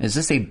script? Is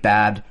this a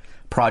bad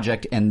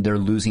project and they're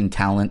losing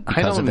talent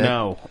because of it? I don't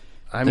know.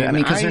 I mean,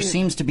 because there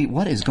seems to be...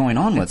 What is going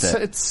on with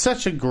it? It's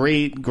such a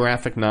great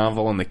graphic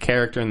novel, and the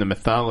character and the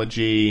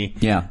mythology.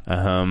 Yeah.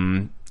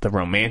 The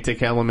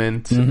romantic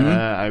element.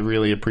 I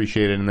really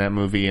appreciated in that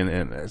movie,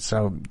 and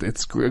so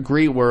it's a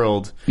great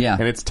world. Yeah.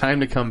 And it's time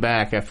to come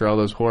back after all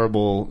those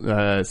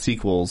horrible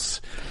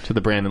sequels to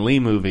the Brandon Lee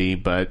movie,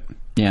 but...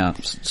 Yeah,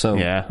 so...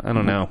 Yeah, I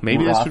don't know.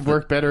 Maybe this would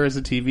work better as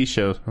a TV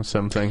show or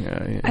something.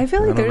 I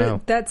feel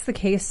like that's the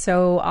case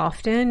so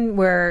often,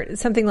 where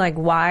something like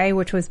Y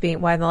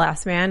the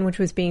Last Man, which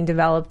was being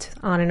developed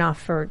on and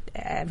off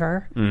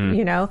forever,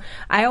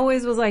 I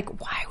always was like,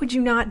 why would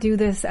you not do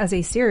this as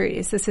a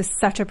series? This is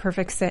such a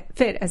perfect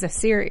fit as a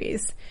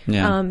series.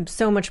 Yeah.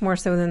 So much more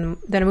so than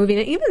a movie.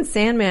 And even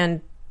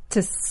Sandman,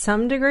 to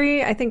some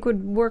degree, I think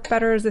would work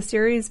better as a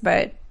series,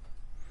 but...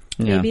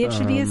 Maybe it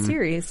should be a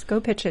series.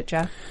 Go pitch it,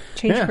 Jeff.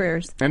 Change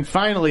careers. And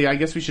finally, I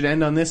guess we should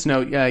end on this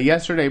note.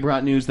 Yesterday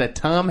brought news that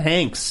Tom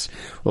Hanks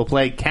will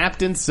play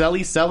Captain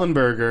Sully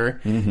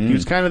Sullenberger. He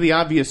was kind of the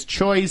obvious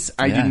choice.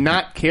 I do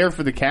not care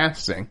for the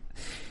casting.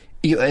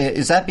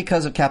 Is that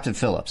because of Captain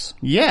Phillips?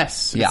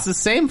 Yes. It's the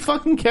same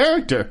fucking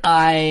character.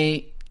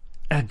 I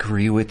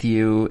agree with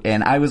you.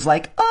 And I was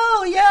like,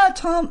 oh, yeah,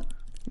 Tom.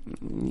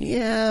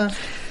 Yeah.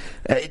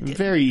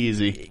 Very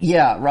easy.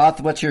 Yeah,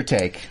 Roth, what's your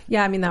take?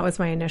 Yeah, I mean, that was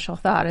my initial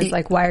thought. Is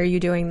like, why are you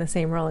doing the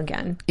same role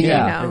again?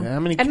 Yeah.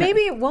 And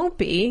maybe it won't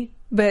be,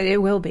 but it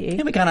will be.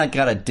 Yeah, we kind of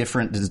got a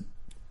different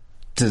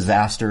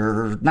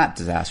disaster, not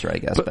disaster, I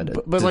guess,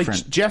 but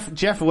like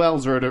Jeff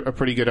Wells wrote a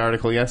pretty good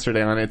article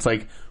yesterday on it. It's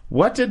like,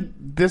 what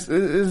did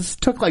this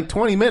took like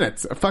 20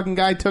 minutes. A fucking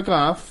guy took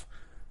off.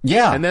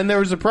 Yeah. And then there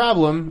was a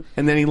problem,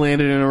 and then he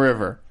landed in a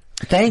river.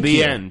 Thank you.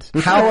 The end.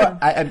 How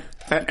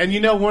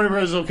and Warner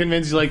Bros. Will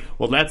convince you, like,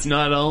 well, that's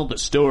not all the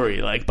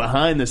story. Like,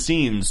 behind the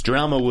scenes,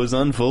 drama was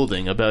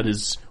unfolding about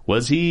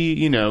was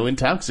he,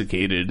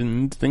 intoxicated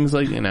and things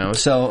like,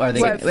 So are they...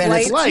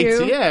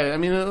 Flight, yeah, I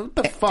mean, what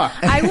the fuck?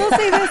 I will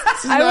say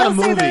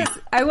this.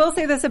 I will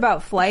say this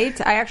about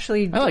Flight. I like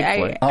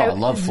Flight. I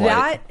love Flight.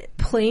 That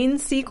plane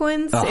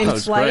sequence in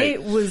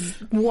Flight was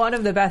one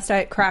of the best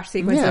crash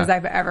sequences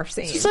I've ever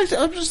seen.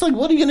 I'm just like,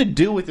 what are you going to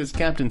do with this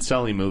Captain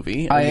Sully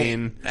movie?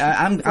 I'm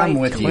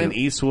with you. Clint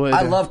Eastwood.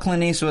 I love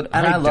Clint Eastwood,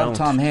 and I love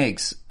Tom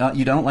Hanks.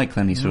 You don't like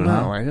Clint Eastwood,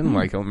 huh? No, I didn't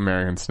like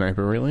American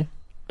Sniper, really.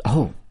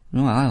 Oh,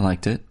 well, I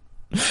liked it.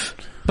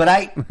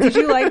 But Did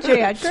you like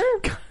J.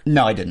 Edgar?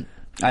 No, I didn't.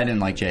 I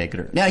didn't like J.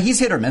 Edgar. Yeah, he's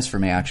hit or miss for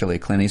me, actually.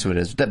 Clint Eastwood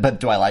is. But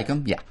do I like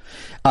him? Yeah.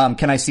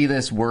 Can I see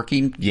this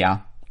working? Yeah.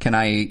 Can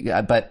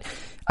I... but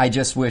I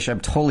just wish... I'm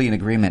totally in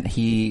agreement.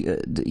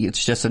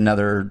 It's just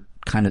another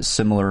kind of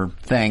similar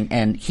thing,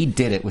 and he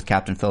did it with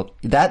Captain Phillips.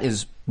 That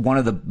is one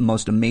of the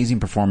most amazing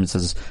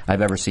performances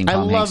I've ever seen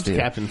Tom Hanks do. I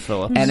loved Captain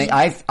Phillips. And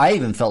I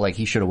even felt like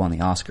he should have won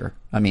the Oscar.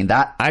 I mean,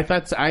 that... I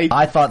thought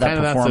that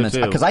performance...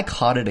 Because I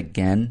caught it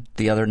again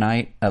the other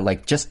night. I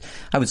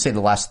would say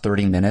the last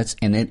 30 minutes,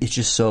 and it's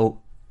just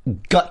so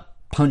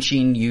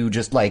punching you,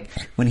 just like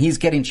when he's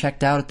getting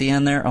checked out at the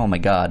end there. Oh my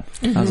God.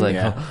 I was like,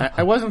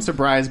 I wasn't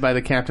surprised by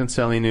the Captain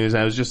Sully news.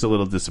 I was just a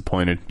little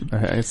disappointed.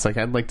 It's like,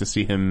 I'd like to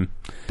see him.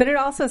 But it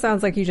also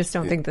sounds like you just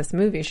don't think this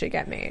movie should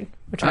get made.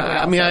 Which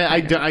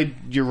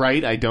you're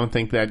right. I don't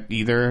think that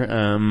either.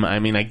 I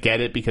mean, I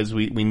get it because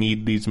we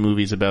need these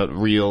movies about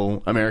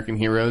real American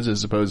heroes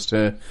as opposed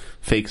to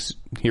fake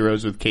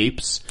heroes with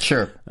capes.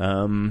 Sure.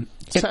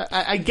 So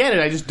I get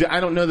it. I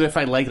don't know that if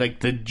I like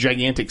the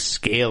gigantic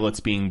scale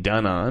it's being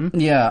done on.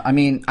 Yeah, I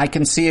mean, I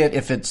can see it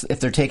if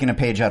they're taking a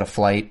page out of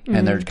Flight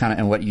and they're kind of,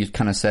 and what you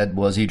kind of said,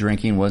 was he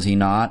drinking, was he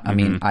not? I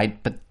mean,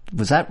 but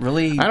was that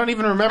really? I don't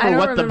even remember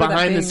what the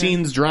behind the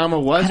scenes drama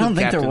was. I don't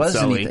think Captain there was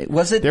Sully. anything.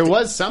 Was it? There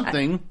was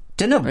something.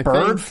 Didn't a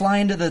bird fly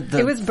into the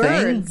It was thing?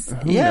 birds.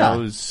 Who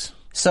knows?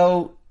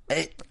 So.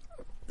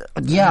 I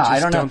don't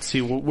know. Don't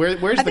see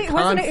where's the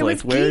conflict. It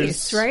was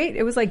geese, right?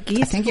 It was like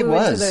geese. I think it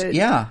was.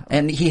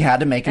 And he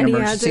had to make an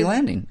emergency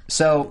landing.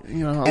 So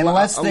a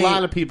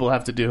lot of people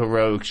have to do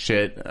heroic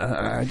shit.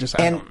 I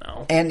don't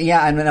know. And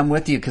I'm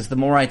with you because the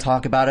more I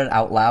talk about it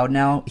out loud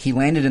now, he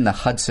landed in the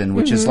Hudson,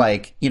 which is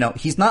like,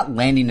 he's not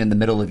landing in the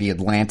middle of the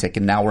Atlantic,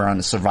 and now we're on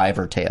a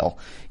survivor tale.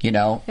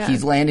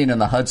 He's landing in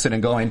the Hudson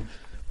and going,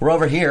 we're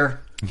over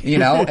here.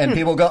 And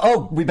people go,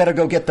 oh, we better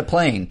go get the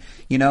plane.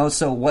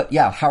 So what,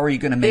 how are you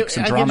going to make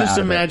some drama out of it? I can just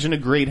imagine a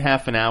great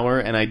half an hour,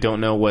 and I don't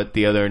know what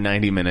the other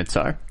 90 minutes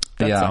are.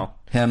 That's all.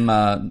 Him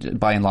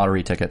buying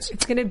lottery tickets.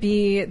 It's going to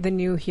be the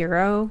new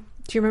Hero.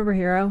 Do you remember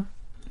Hero?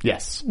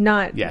 Yes.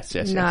 Yes.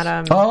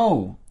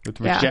 With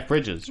Jeff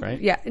Bridges,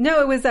 right? Yeah. No,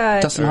 it was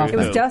Dustin Hoffman.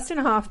 It was Dustin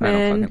Hoffman. I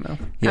don't fucking know.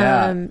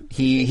 Yeah.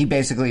 He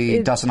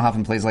basically, Dustin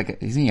Hoffman plays like,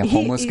 isn't he a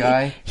homeless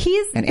guy?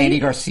 And Andy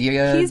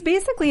Garcia. He's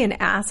basically an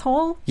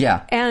asshole.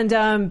 Yeah.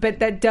 And, but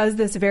that does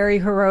this very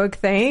heroic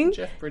thing.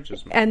 Jeff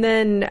Bridges. And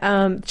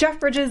then,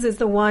 Jeff Bridges is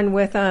the one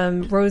with,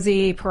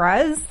 Rosie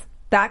Perez.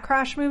 That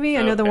Crash movie.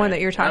 I know the one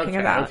that you're talking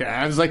about. Okay.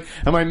 I was like,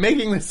 am I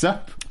making this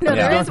up? No,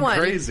 there is one.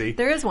 Crazy.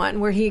 There is one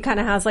where he kind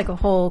of has like a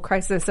whole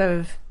crisis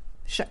of.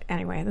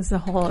 Anyway, this is a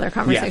whole other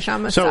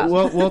conversation. Yeah. So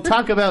we'll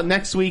talk about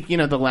next week.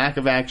 The lack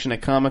of action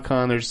at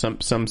Comic-Con. There's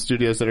some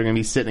studios that are going to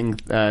be sitting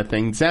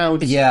things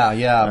out. Yeah. We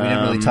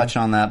didn't really touch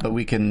on that, but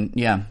we can.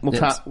 Yeah, we'll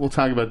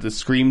talk about the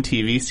Scream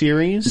TV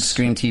series.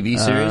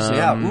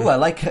 Yeah. Ooh, I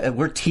like.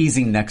 We're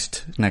teasing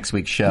next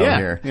week's show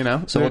here.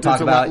 So we'll talk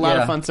about a lot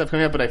of fun stuff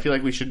coming up, but I feel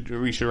like we should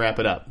wrap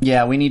it up.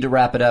 Yeah, we need to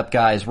wrap it up,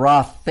 guys.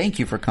 Roth, thank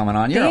you for coming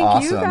on. You're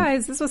awesome. Thank you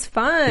guys. This was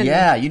fun.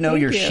 Yeah,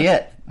 your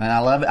shit. And I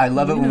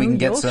love it when we can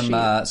get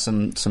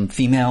some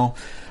female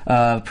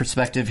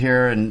perspective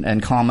here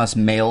and calm us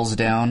males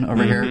down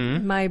over here.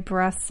 My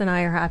breasts and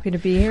I are happy to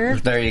be here.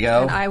 There you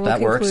go. And I will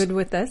conclude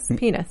with this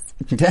penis.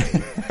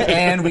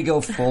 And we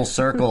go full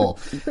circle.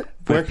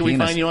 Where can we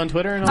find you on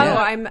Twitter? And all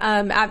that?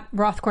 I'm at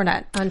Roth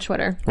Cornett on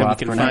Twitter. And we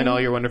can find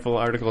all your wonderful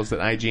articles at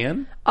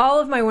IGN. All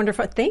of my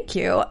wonderful. Thank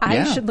you.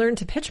 I should learn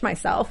to pitch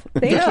myself.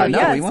 Thank you.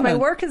 Yes, my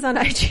work is on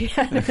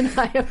IGN and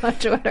I am on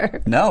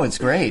Twitter. No, it's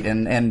great.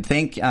 And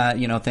thanks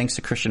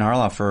to Christian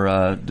Harloff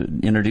for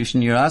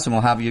introducing you to us, and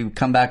we'll have you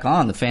come back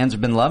on. The fans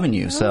have been loving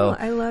you. So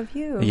I love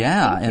you.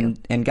 Yeah,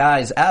 and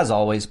guys, as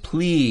always,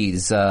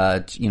 please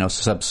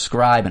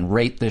subscribe and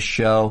rate this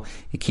show.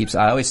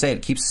 I always say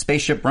it keeps the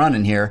spaceship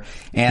running here.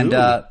 And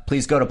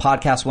please go to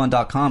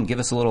podcast1.com. Give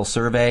us a little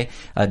survey.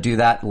 Do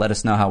that. Let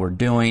us know how we're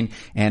doing.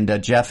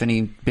 And Jeff,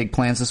 any big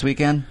plans this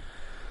weekend?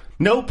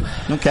 Nope.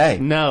 Okay.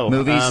 No.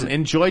 Movies.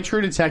 Enjoy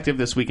True Detective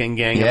this weekend,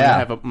 gang. Yeah. I'm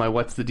going to have my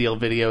What's the Deal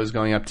video is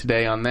going up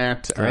today on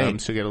that.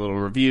 Great. So get a little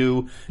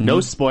review. No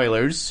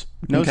spoilers.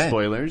 No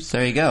spoilers.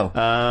 There you go.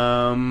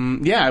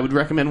 I would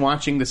recommend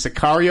watching the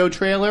Sicario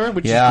trailer,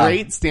 which is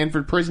great.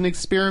 Stanford Prison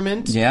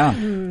Experiment.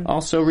 Yeah.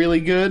 Also really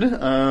good.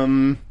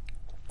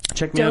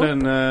 Check me out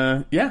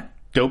on,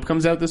 Dope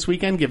comes out this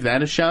weekend. Give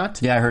that a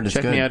shot. Yeah, I heard it's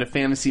good. Check me out at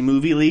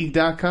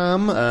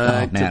fantasymovieleague.com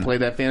to play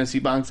that fantasy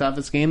box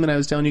office game that I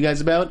was telling you guys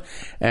about.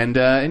 And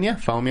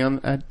follow me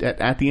on at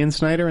the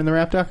InSnyder and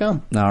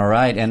therap.com. All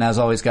right. And as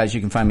always, guys, you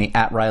can find me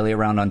at Riley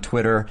Around on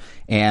Twitter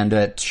and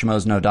at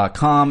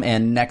schmozno.com.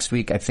 And next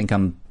week, I think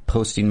I'm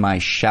posting my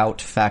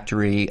Shout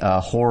Factory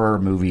horror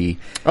movie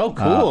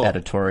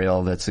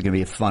editorial. That's going to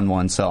be a fun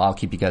one, so I'll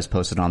keep you guys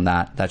posted on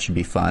that. That should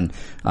be fun.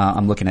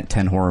 I'm looking at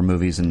 10 horror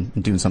movies and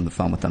doing something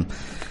fun with them.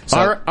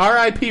 So,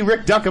 R.I.P.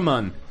 Rick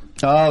Duckerman.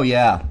 Oh,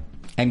 yeah.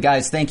 And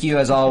guys, thank you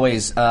as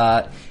always.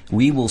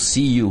 We will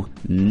see you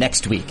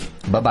next week.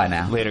 Bye-bye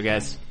now. Later,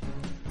 guys.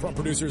 From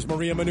producers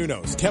Maria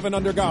Menounos, Kevin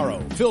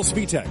Undergaro, Phil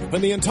Svitek,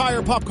 and the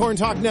entire Popcorn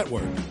Talk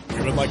Network,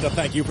 we would like to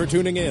thank you for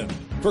tuning in.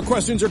 For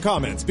questions or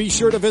comments, be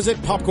sure to visit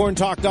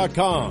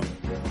popcorntalk.com.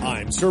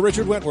 I'm Sir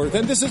Richard Wentworth,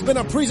 and this has been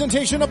a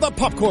presentation of the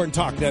Popcorn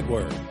Talk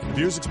Network. The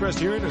views expressed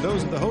herein are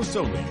those of the hosts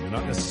only and do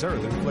not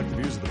necessarily reflect the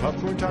views of the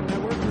Popcorn Talk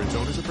Network or its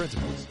owners or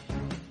principals.